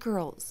teenage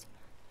girls.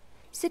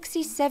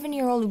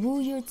 67-year-old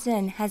Wu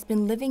Yuzhen has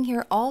been living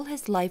here all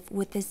his life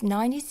with his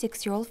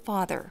 96-year-old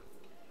father.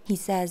 He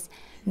says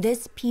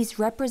this piece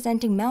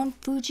representing Mount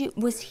Fuji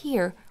was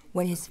here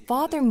when his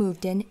father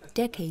moved in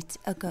decades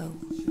ago.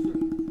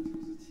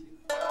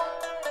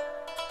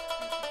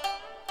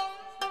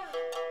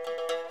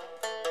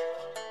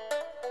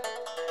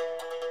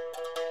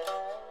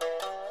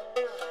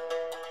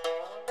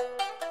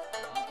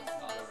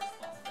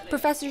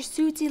 Professor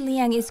Su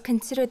Ziliang is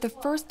considered the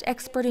first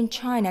expert in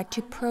China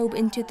to probe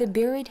into the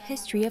buried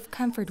history of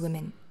comfort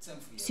women.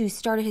 Su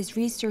started his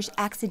research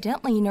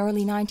accidentally in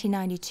early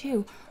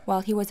 1992 while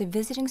he was a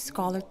visiting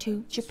scholar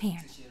to Japan.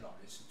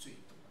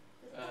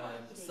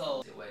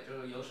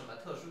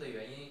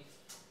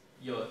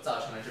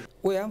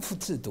 慰安妇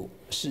制度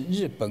是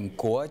日本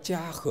国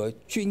家和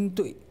军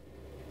队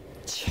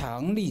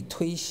强力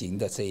推行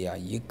的这样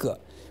一个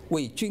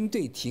为军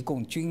队提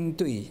供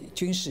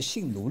军事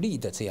性奴隶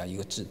的这样一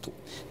个制度，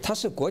它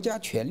是国家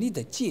权力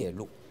的介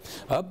入，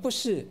而不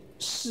是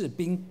士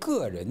兵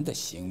个人的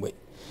行为。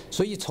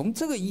所以从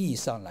这个意义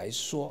上来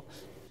说，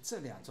这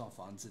两幢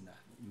房子呢。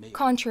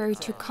 Contrary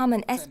to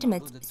common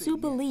estimates, Su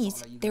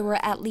believes there were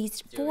at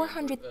least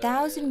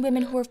 400,000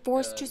 women who were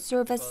forced to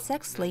serve as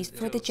sex slaves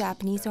for the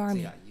Japanese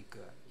army.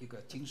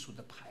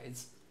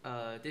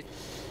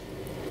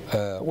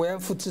 慰安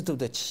妇制度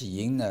的起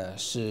因呢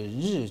是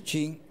日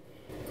军，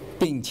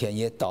并且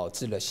也导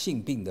致了性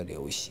病的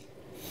流行，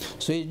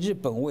所以日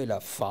本为了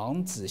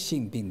防止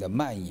性病的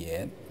蔓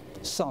延，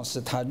丧失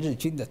它日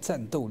军的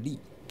战斗力，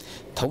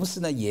同时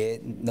呢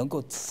也能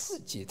够刺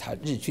激它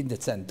日军的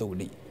战斗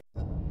力。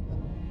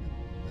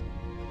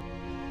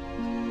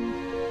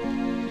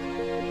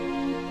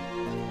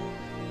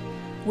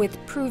 With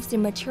proofs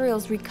and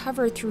materials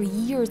recovered through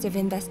years of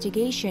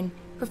investigation,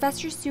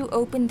 Professor Su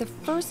opened the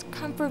first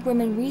Comfort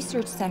Women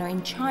Research Center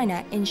in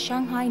China in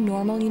Shanghai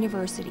Normal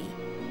University.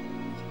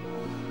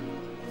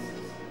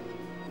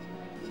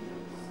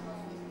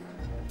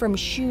 From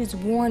shoes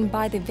worn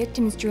by the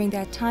victims during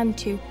that time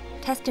to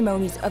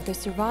testimonies of the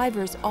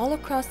survivors all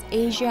across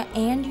Asia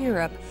and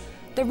Europe,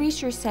 The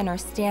research center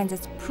stands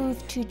as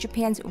proof to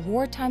Japan's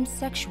wartime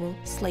sexual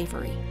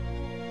slavery.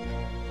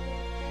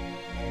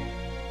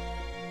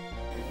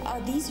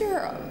 These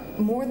are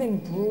more than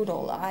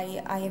brutal.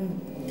 I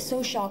am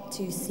so shocked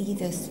to see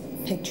these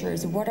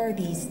pictures. What are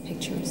these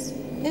pictures?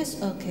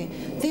 Yes, okay.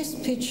 These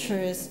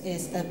pictures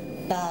is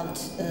about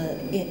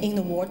in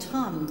the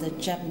wartime, the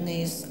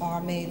Japanese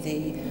army,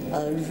 they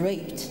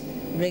raped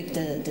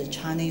the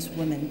Chinese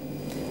women,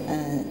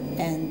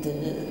 and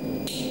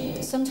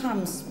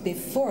sometimes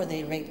before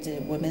they raped the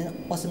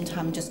women, or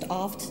sometimes just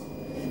after,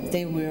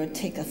 they will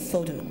take a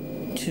photo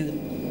to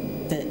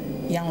the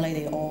young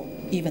lady or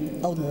even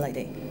older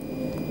lady.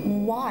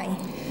 Why?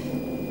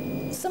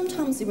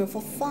 Sometimes it was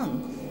for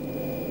fun,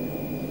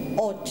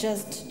 or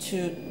just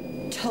to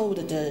told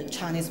the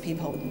Chinese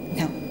people,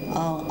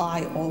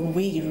 I or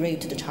we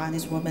raped the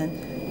Chinese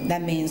woman.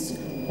 That means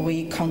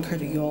we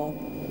conquered your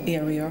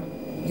area,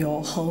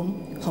 your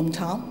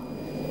hometown.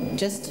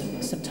 Just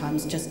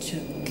sometimes just to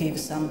give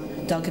some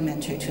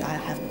documentary to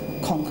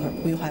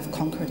we have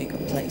conquered your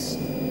place.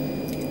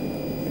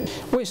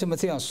 为什么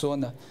这样说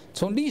呢？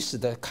从历史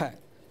的看，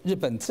日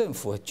本政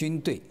府和军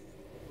队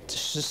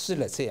实施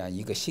了这样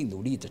一个性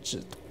奴隶的制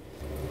度，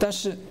但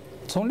是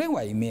从另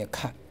外一面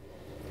看，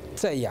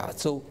在亚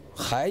洲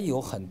还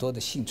有很多的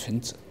幸存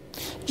者，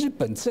日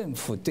本政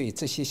府对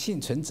这些幸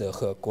存者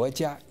和国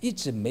家一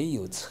直没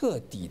有彻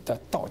底的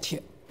道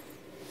歉。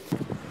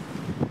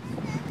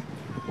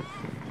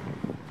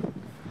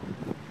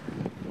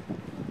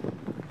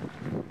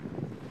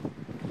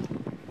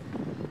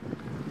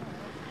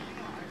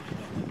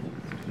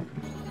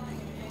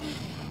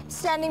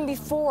Standing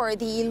before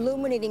the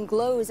illuminating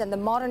glows and the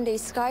modern-day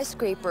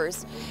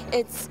skyscrapers,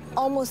 it's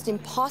almost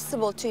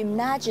impossible to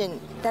imagine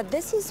that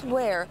this is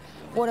where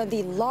one of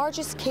the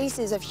largest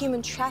cases of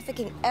human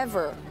trafficking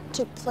ever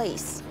took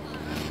place.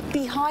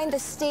 Behind the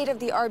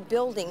state-of-the-art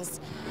buildings,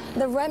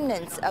 the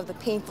remnants of the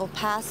painful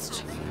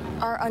past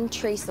are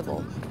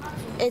untraceable.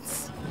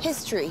 It's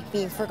history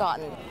being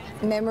forgotten,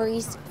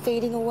 memories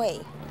fading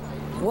away.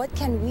 What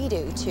can we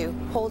do to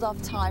hold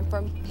off time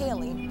from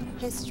paling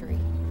history?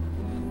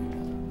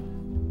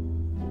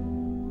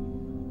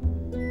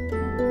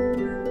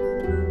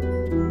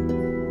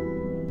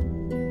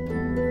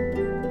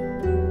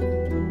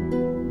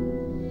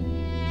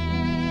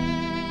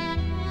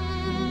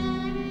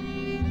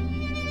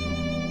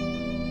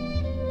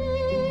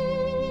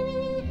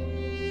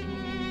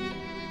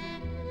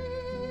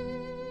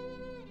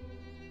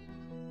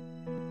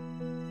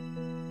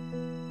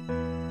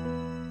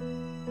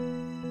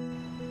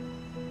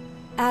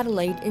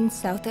 Adelaide in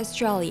South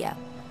Australia.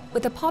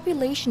 With a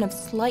population of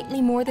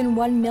slightly more than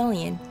 1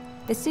 million,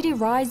 the city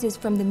rises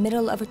from the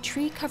middle of a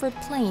tree-covered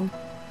plain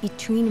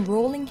between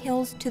rolling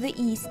hills to the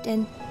east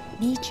and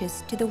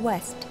beaches to the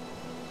west.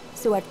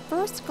 So at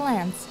first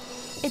glance,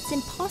 it's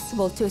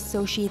impossible to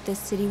associate this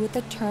city with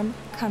the term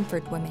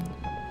comfort women.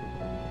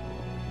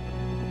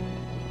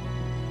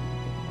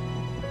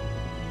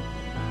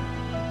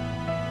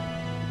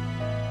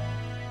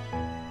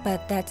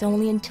 But that's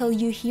only until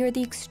you hear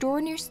the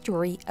extraordinary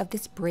story of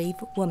this brave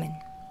woman.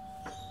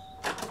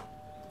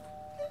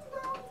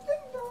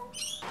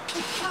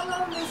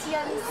 Hello, Miss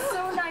Yan.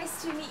 So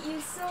nice to meet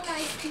you. So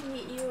nice to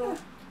meet you.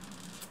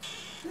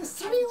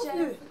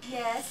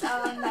 Yes,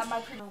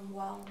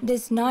 wow.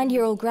 This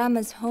 90-year-old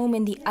grandma's home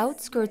in the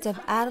outskirts of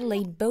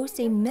Adelaide boasts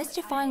a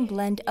mystifying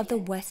blend of the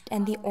West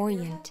and the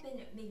Orient.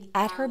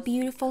 At her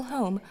beautiful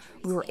home,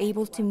 we were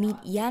able to meet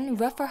Jan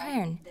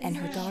Ruff-O'Herne and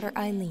her daughter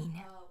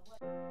Eileen.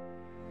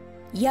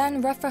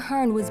 Jan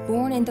Ruff-O'Herne was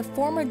born in the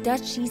former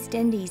Dutch East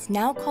Indies,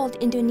 now called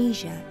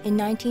Indonesia, in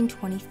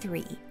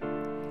 1923.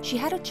 She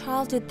had a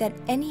childhood that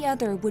any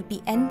other would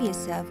be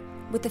envious of,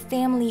 with a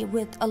family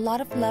with a lot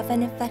of love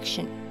and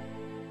affection.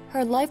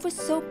 Her life was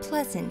so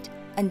pleasant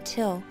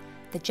until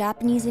the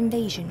Japanese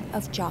invasion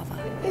of Java.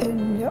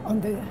 On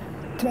the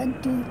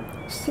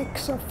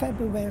 26th of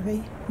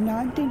February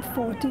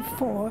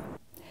 1944,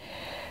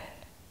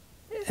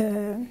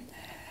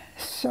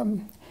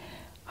 some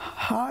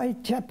high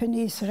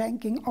Japanese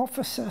ranking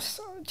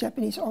officers,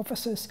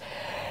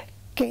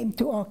 came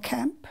to our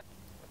camp,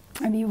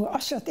 and we were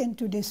ushered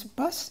into this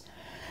bus,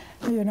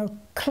 you know,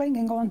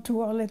 clinging on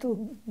to our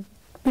little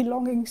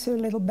belongings, a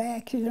little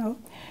bag, you know.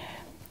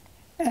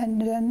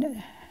 And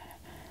then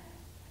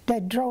they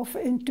drove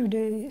into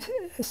the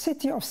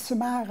city of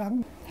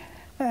Semarang,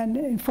 and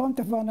in front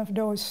of one of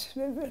those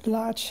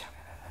large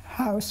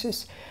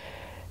houses,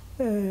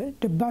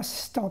 the bus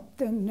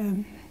stopped,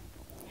 and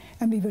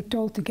we were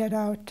told to get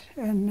out,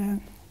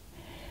 and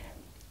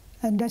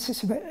this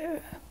is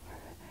where,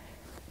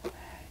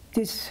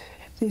 this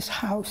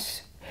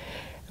house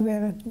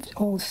where it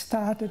all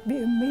started. We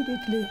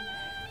immediately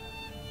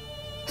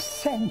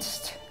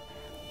sensed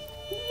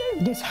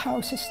this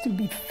house is to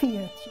be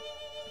feared.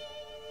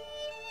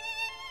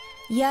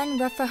 Jan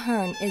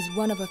Ruff-O'Herne is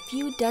one of a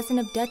few dozen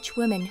of Dutch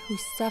women who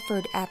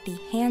suffered at the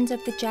hands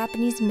of the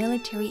Japanese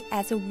military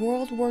as a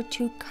World War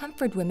II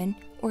comfort woman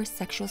or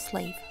sexual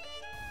slave.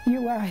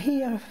 You are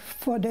here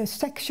for the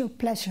sexual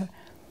pleasure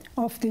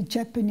of the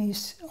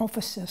Japanese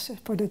officers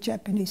for the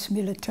Japanese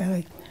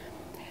military.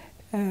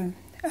 And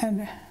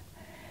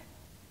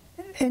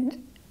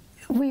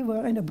we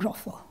were in a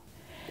brothel.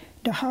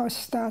 The house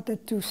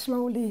started to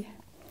slowly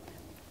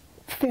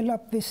fill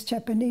up with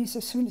Japanese.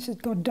 As soon as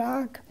it got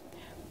dark,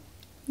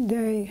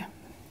 they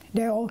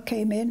all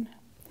came in,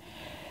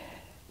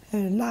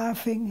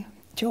 laughing,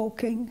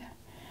 joking.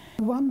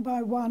 One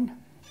by one,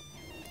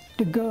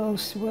 the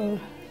girls were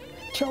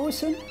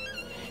chosen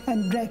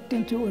and dragged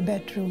into a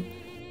bedroom.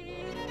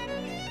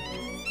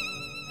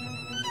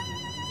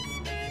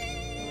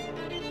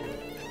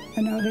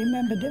 And I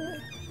remember there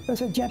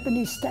was a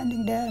Japanese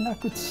standing there, and I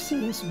could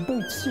see his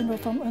boots, you know,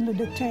 from under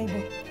the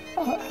table.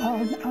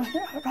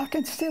 I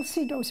can still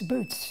see those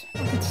boots.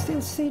 I can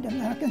still see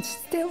them. I can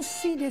still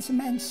see this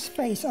man's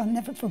face. I'll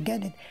never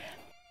forget it.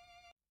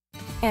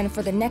 And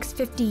for the next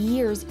 50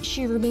 years,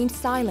 she remained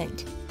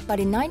silent. But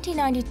in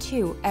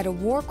 1992, at a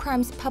war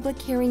crimes public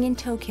hearing in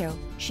Tokyo,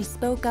 she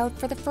spoke out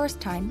for the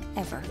first time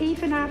ever.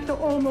 Even after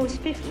almost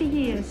 50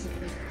 years,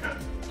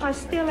 I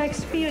still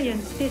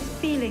experience this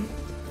feeling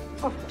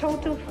of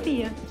total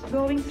fear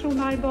going through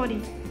my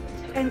body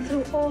and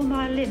through all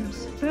my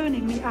limbs,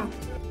 burning me up.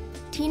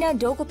 Tina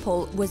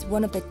Dokopol was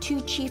one of the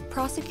 2 chief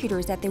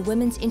prosecutors at the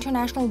Women's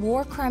International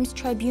War Crimes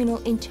Tribunal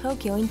in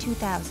Tokyo in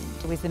 2000.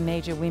 It was the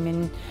major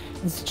women's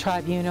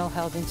tribunal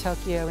held in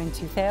Tokyo in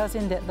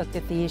 2000 that looked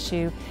at the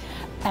issue,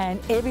 and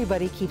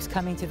everybody keeps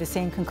coming to the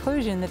same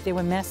conclusion that there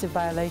were massive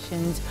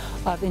violations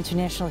of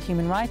international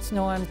human rights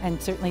norms,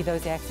 and certainly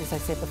those acts, as I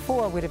said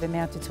before, would have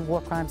amounted to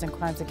war crimes and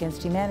crimes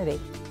against humanity.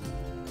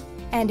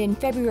 And in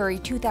February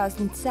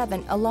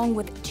 2007, along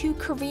with 2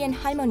 Korean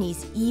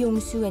halmonis, Lee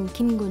Yong-soo and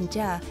Kim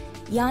Gun-ja,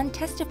 Yan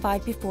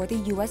testified before the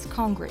U.S.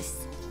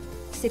 Congress.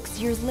 6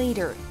 years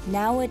later,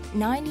 now at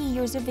 90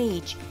 years of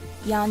age,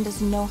 Yan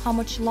doesn't know how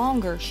much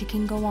longer she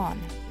can go on.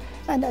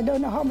 And I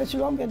don't know how much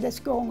longer that's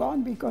going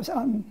on, because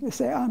I'm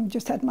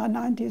just had my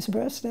 90th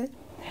birthday.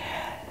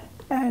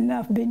 And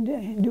I've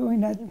been doing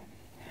that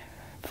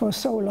for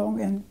so long,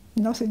 and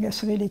nothing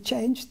has really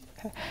changed,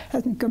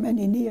 hasn't come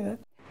any nearer.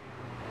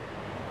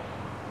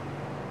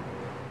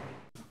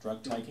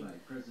 Drug taking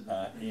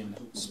in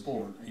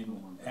sport, in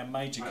our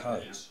major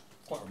codes.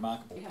 Quite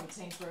remarkable. We haven't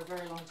seen for a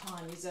very long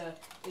time. It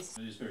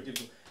is very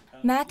difficult.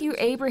 Matthew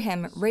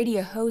Abraham,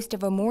 radio host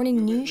of a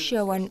morning news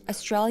show on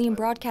Australian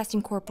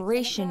Broadcasting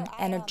Corporation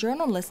and a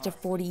journalist of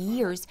 40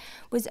 years,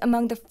 was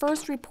among the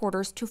first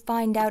reporters to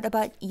find out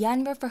about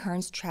Jan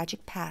Ruff-O'Herne's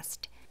tragic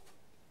past.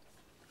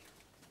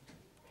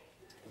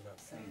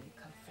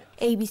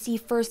 ABC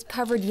first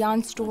covered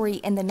Jan's story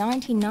in the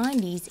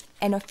 1990s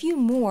and a few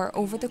more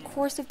over the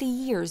course of the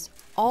years,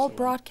 all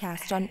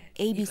broadcast on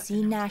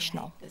ABC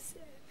National.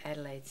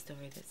 Adelaide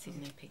story that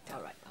Sydney picked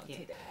up.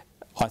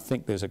 I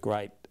think there's a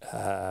great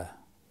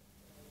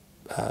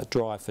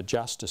drive for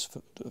justice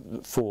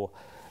for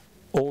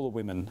all the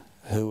women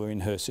who are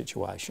in her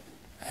situation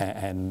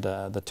and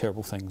the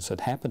terrible things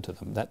that happened to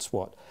them. That's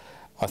what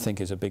I think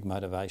is a big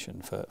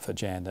motivation for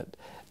Jan,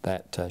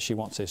 that she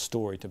wants their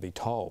story to be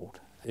told.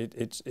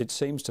 It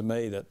seems to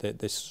me that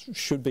this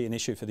should be an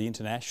issue for the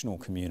international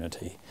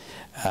community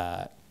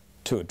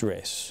to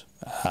address,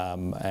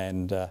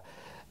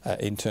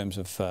 in terms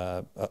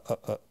of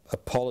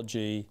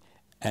apology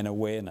and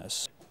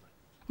awareness.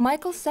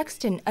 Michael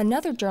Sexton,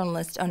 another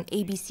journalist on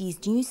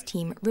ABC's news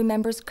team,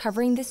 remembers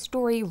covering this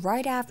story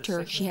right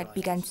after she had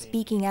begun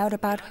speaking out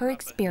about her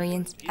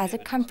experience as a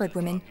comfort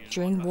woman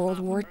during World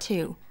War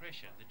II.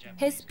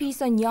 His piece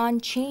on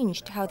Jan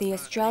changed how the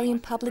Australian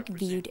public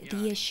viewed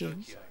the issue.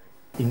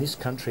 In this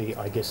country,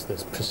 I guess the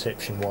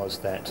perception was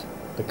that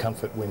the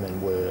comfort women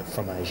were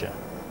from Asia.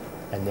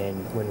 And then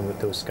when we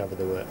discovered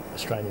there were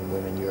Australian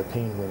women,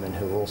 European women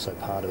who were also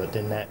part of it,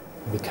 then that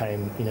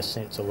became, in a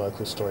sense, a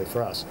local story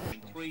for us.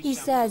 He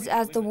says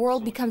as the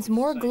world becomes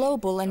more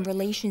global and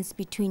relations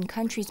between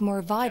countries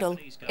more vital,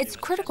 it's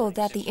critical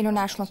that the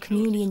international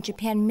community in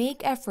Japan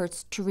make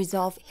efforts to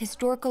resolve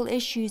historical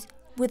issues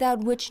without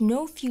which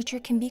no future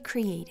can be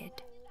created.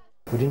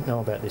 We didn't know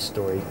about this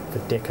story for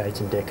decades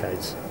and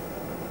decades.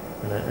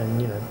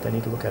 And you know, they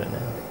need to look at it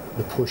now.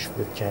 The push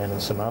with Jan and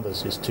some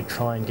others is to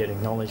try and get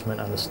acknowledgement,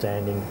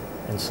 understanding,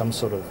 and some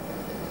sort of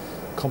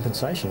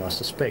compensation, I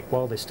suspect,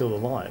 while they're still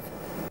alive.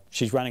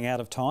 She's running out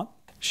of time.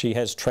 She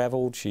has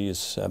travelled. She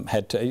has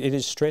had to. It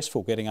is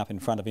stressful getting up in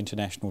front of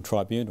international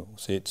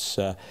tribunals. It's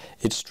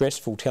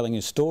stressful telling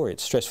a story.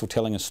 It's stressful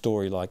telling a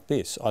story like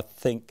this. I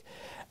think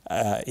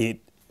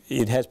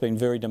it has been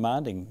very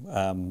demanding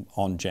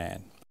on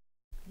Jan.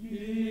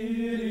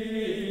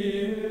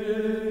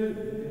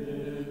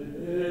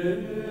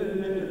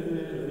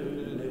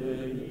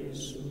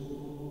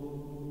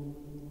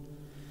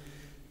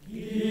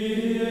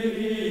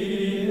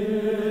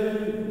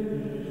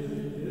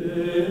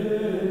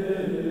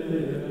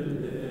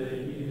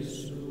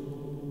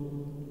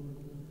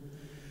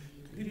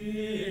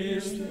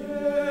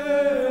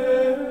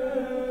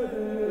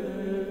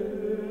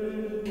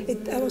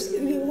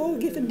 We were all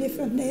given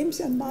different names,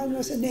 and mine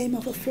was the name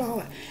of a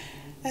flower.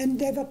 and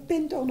they were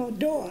pinned on our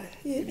door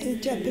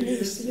in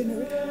Japanese, you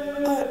know.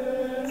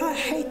 I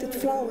hated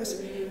flowers,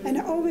 and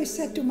I always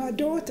said to my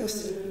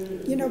daughters,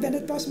 you know, when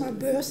it was my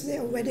birthday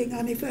or wedding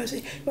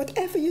anniversary,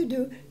 whatever you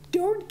do,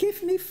 don't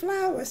give me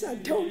flowers. I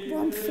don't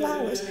want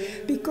flowers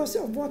because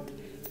of what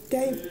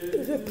they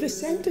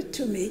represented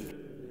to me.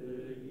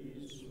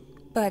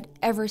 But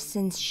ever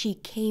since she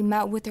came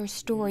out with her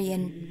story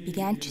and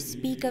began to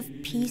speak of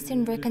peace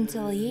and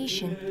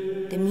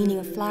reconciliation, the meaning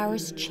of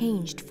flowers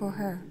changed for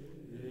her.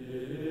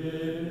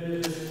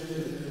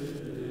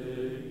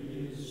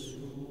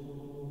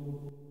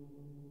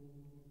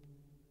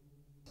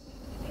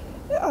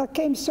 I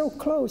came so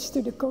close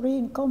to the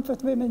Korean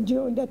comfort women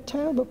during that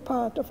terrible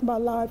part of my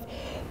life.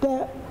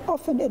 They're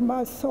often in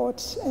my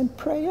thoughts and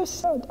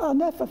prayers. I'll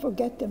never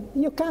forget them.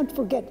 You can't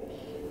forget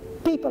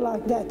people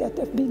like that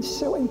have been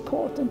so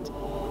important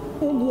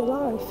in your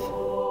life.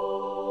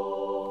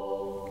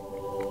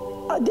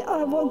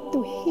 I want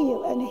to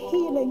heal, and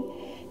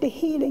the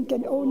healing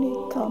can only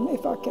come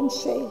if I can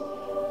say,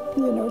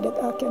 you know, that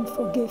I can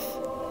forgive.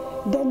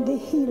 Then the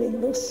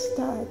healing will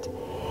start.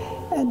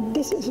 And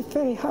this is a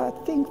very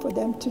hard thing for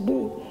them to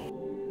do.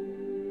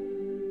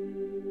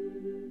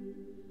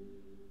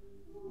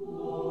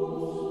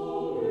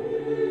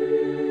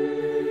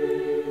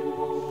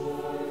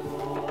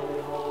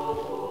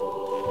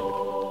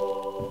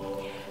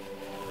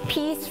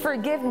 Peace,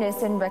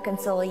 forgiveness, and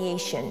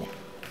reconciliation.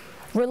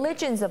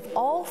 Religions of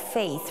all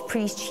faiths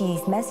preach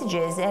these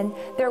messages, and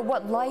they're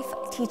what life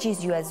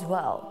teaches you as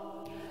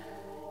well.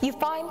 You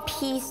find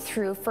peace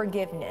through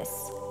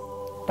forgiveness.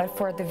 But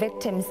for the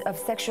victims of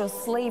sexual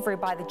slavery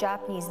by the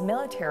Japanese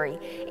military,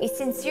 a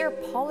sincere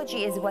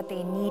apology is what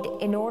they need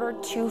in order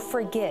to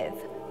forgive.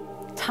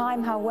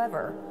 Time,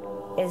 however,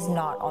 is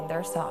not on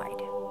their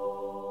side.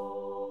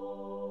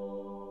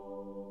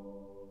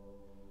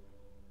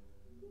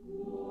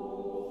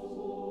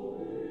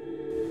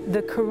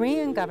 The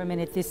Korean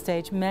government at this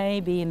stage may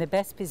be in the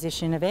best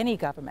position of any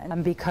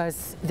government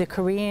because the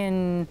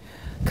Korean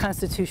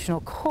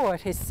Constitutional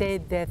Court has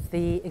said that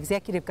the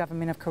executive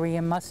government of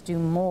Korea must do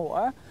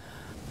more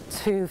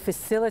to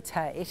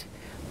facilitate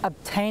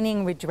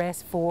obtaining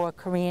redress for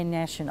Korean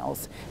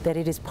nationals, that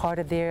it is part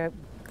of the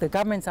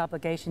government's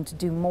obligation to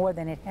do more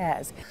than it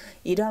has.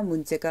 이러한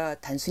문제가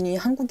단순히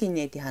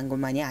한국인에 대한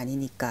것만이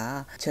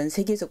아니니까 전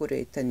세계적으로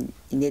했던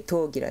이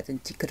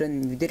네트워크라든지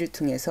그런 무대를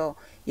통해서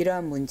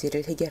이러한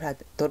문제를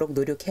해결하도록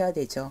노력해야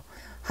되죠.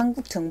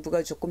 한국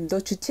정부가 조금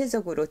더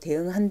주체적으로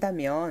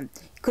대응한다면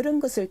그런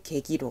것을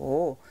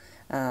계기로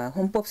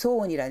헌법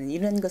소원이라는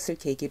이런 것을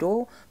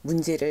계기로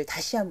문제를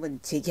다시 한번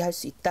제기할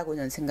수 있다고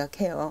저는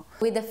생각해요.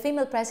 With the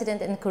female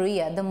president in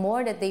Korea, the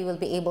more that they will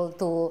be able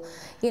to,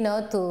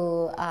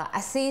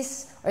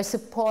 assist or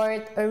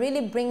support or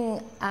really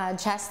bring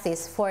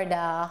justice for the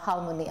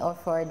harmony or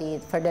for the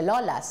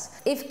lolas.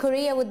 If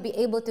Korea would be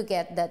able to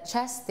get that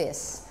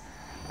justice,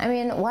 I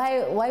mean,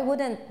 why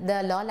wouldn't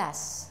the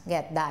lolas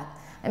get that?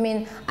 I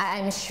mean,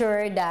 I'm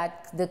sure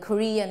that the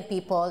Korean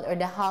people or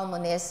the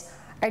harmonists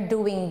are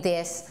doing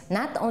this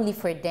not only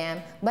for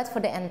them, but for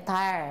the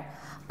entire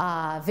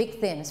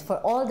victims, for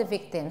all the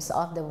victims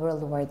of the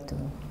World War II.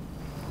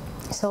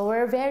 So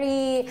we're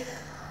very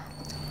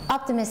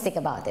optimistic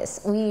about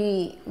this.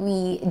 We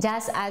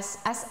just as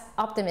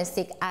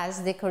optimistic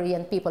as the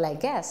Korean people, I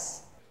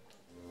guess.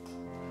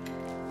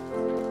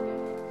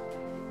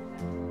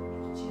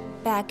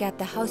 Back at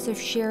the House of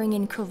Sharing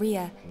in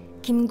Korea,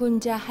 Kim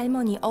Gun-ja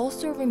할머니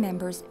also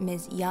remembers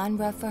Ms. Yan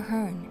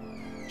Ruff-O'Herne.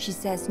 She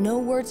says no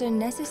words are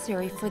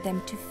necessary for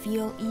them to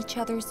feel each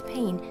other's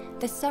pain,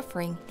 the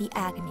suffering, the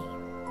agony.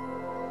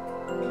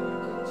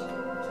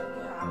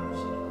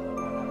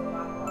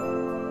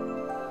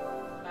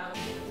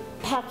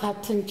 다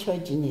같은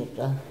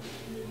처지니까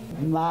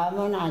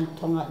말은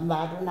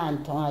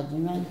안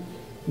통하지만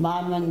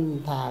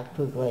마음은 다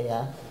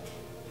그거야.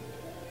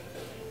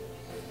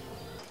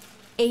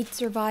 8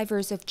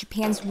 survivors of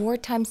Japan's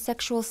wartime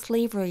sexual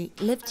slavery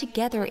live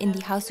together in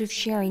the House of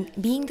Sharing,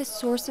 being the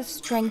source of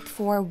strength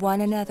for one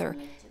another,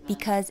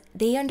 because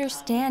they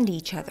understand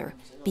each other,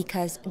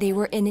 because they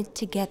were in it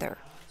together.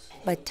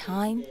 But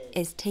time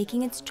is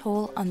taking its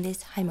toll on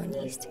these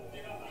할머니s.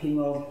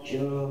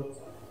 힘없죠.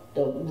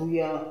 또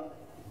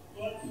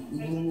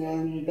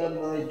무양이가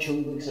뭐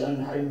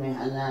중국산 할머니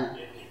하나,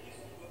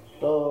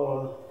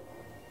 또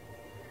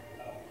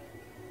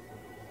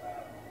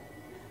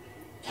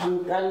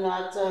잠깐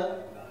와서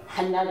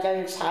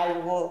한나절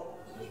살고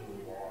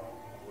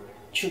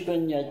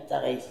죽은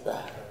여자가 있어.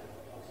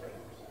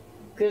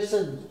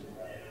 그래서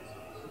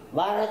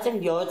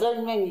말하자면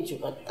 8명이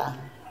죽었다.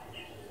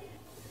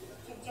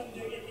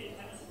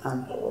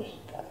 안 보고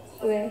싶다.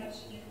 왜?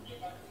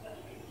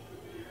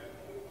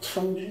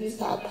 성질이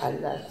다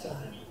달랐어.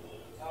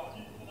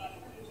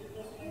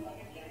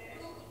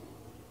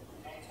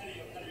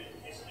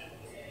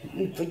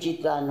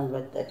 이쁘지도 않은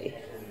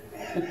것들이.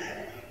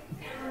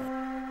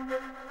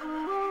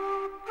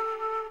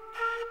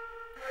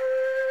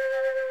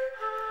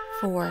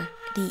 For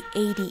the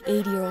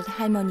 88-year-old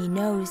할머니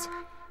knows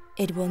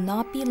it will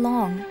not be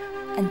long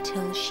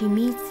until she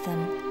meets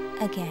them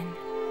again.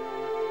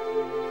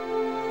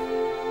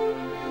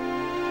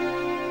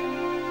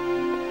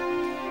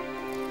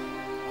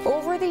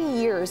 Over the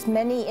years,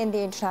 many in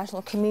the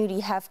international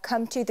community have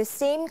come to the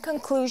same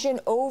conclusion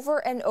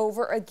over and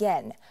over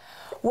again.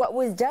 What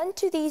was done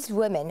to these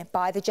women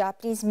by the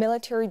Japanese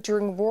military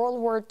during World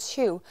War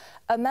II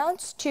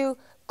amounts to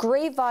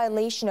grave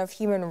violation of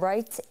human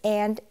rights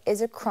and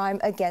is a crime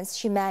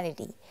against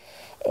humanity.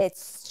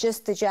 It's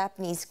just the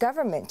Japanese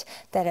government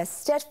that has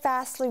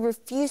steadfastly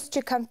refused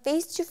to come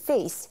face to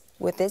face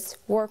with its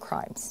war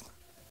crimes.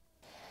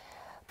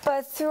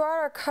 But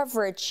throughout our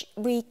coverage,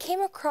 we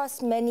came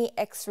across many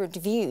expert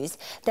views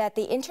that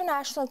the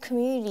international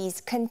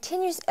community's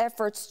continuous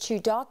efforts to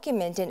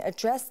document and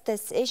address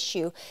this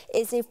issue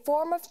is a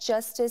form of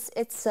justice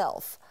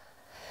itself.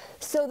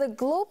 So the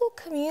global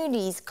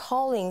community's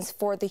callings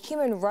for the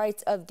human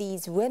rights of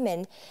these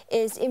women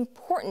is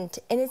important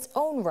in its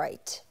own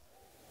right.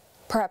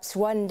 Perhaps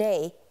one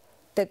day,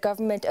 the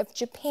government of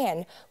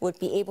Japan would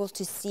be able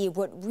to see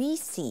what we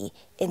see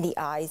in the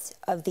eyes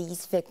of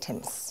these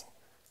victims.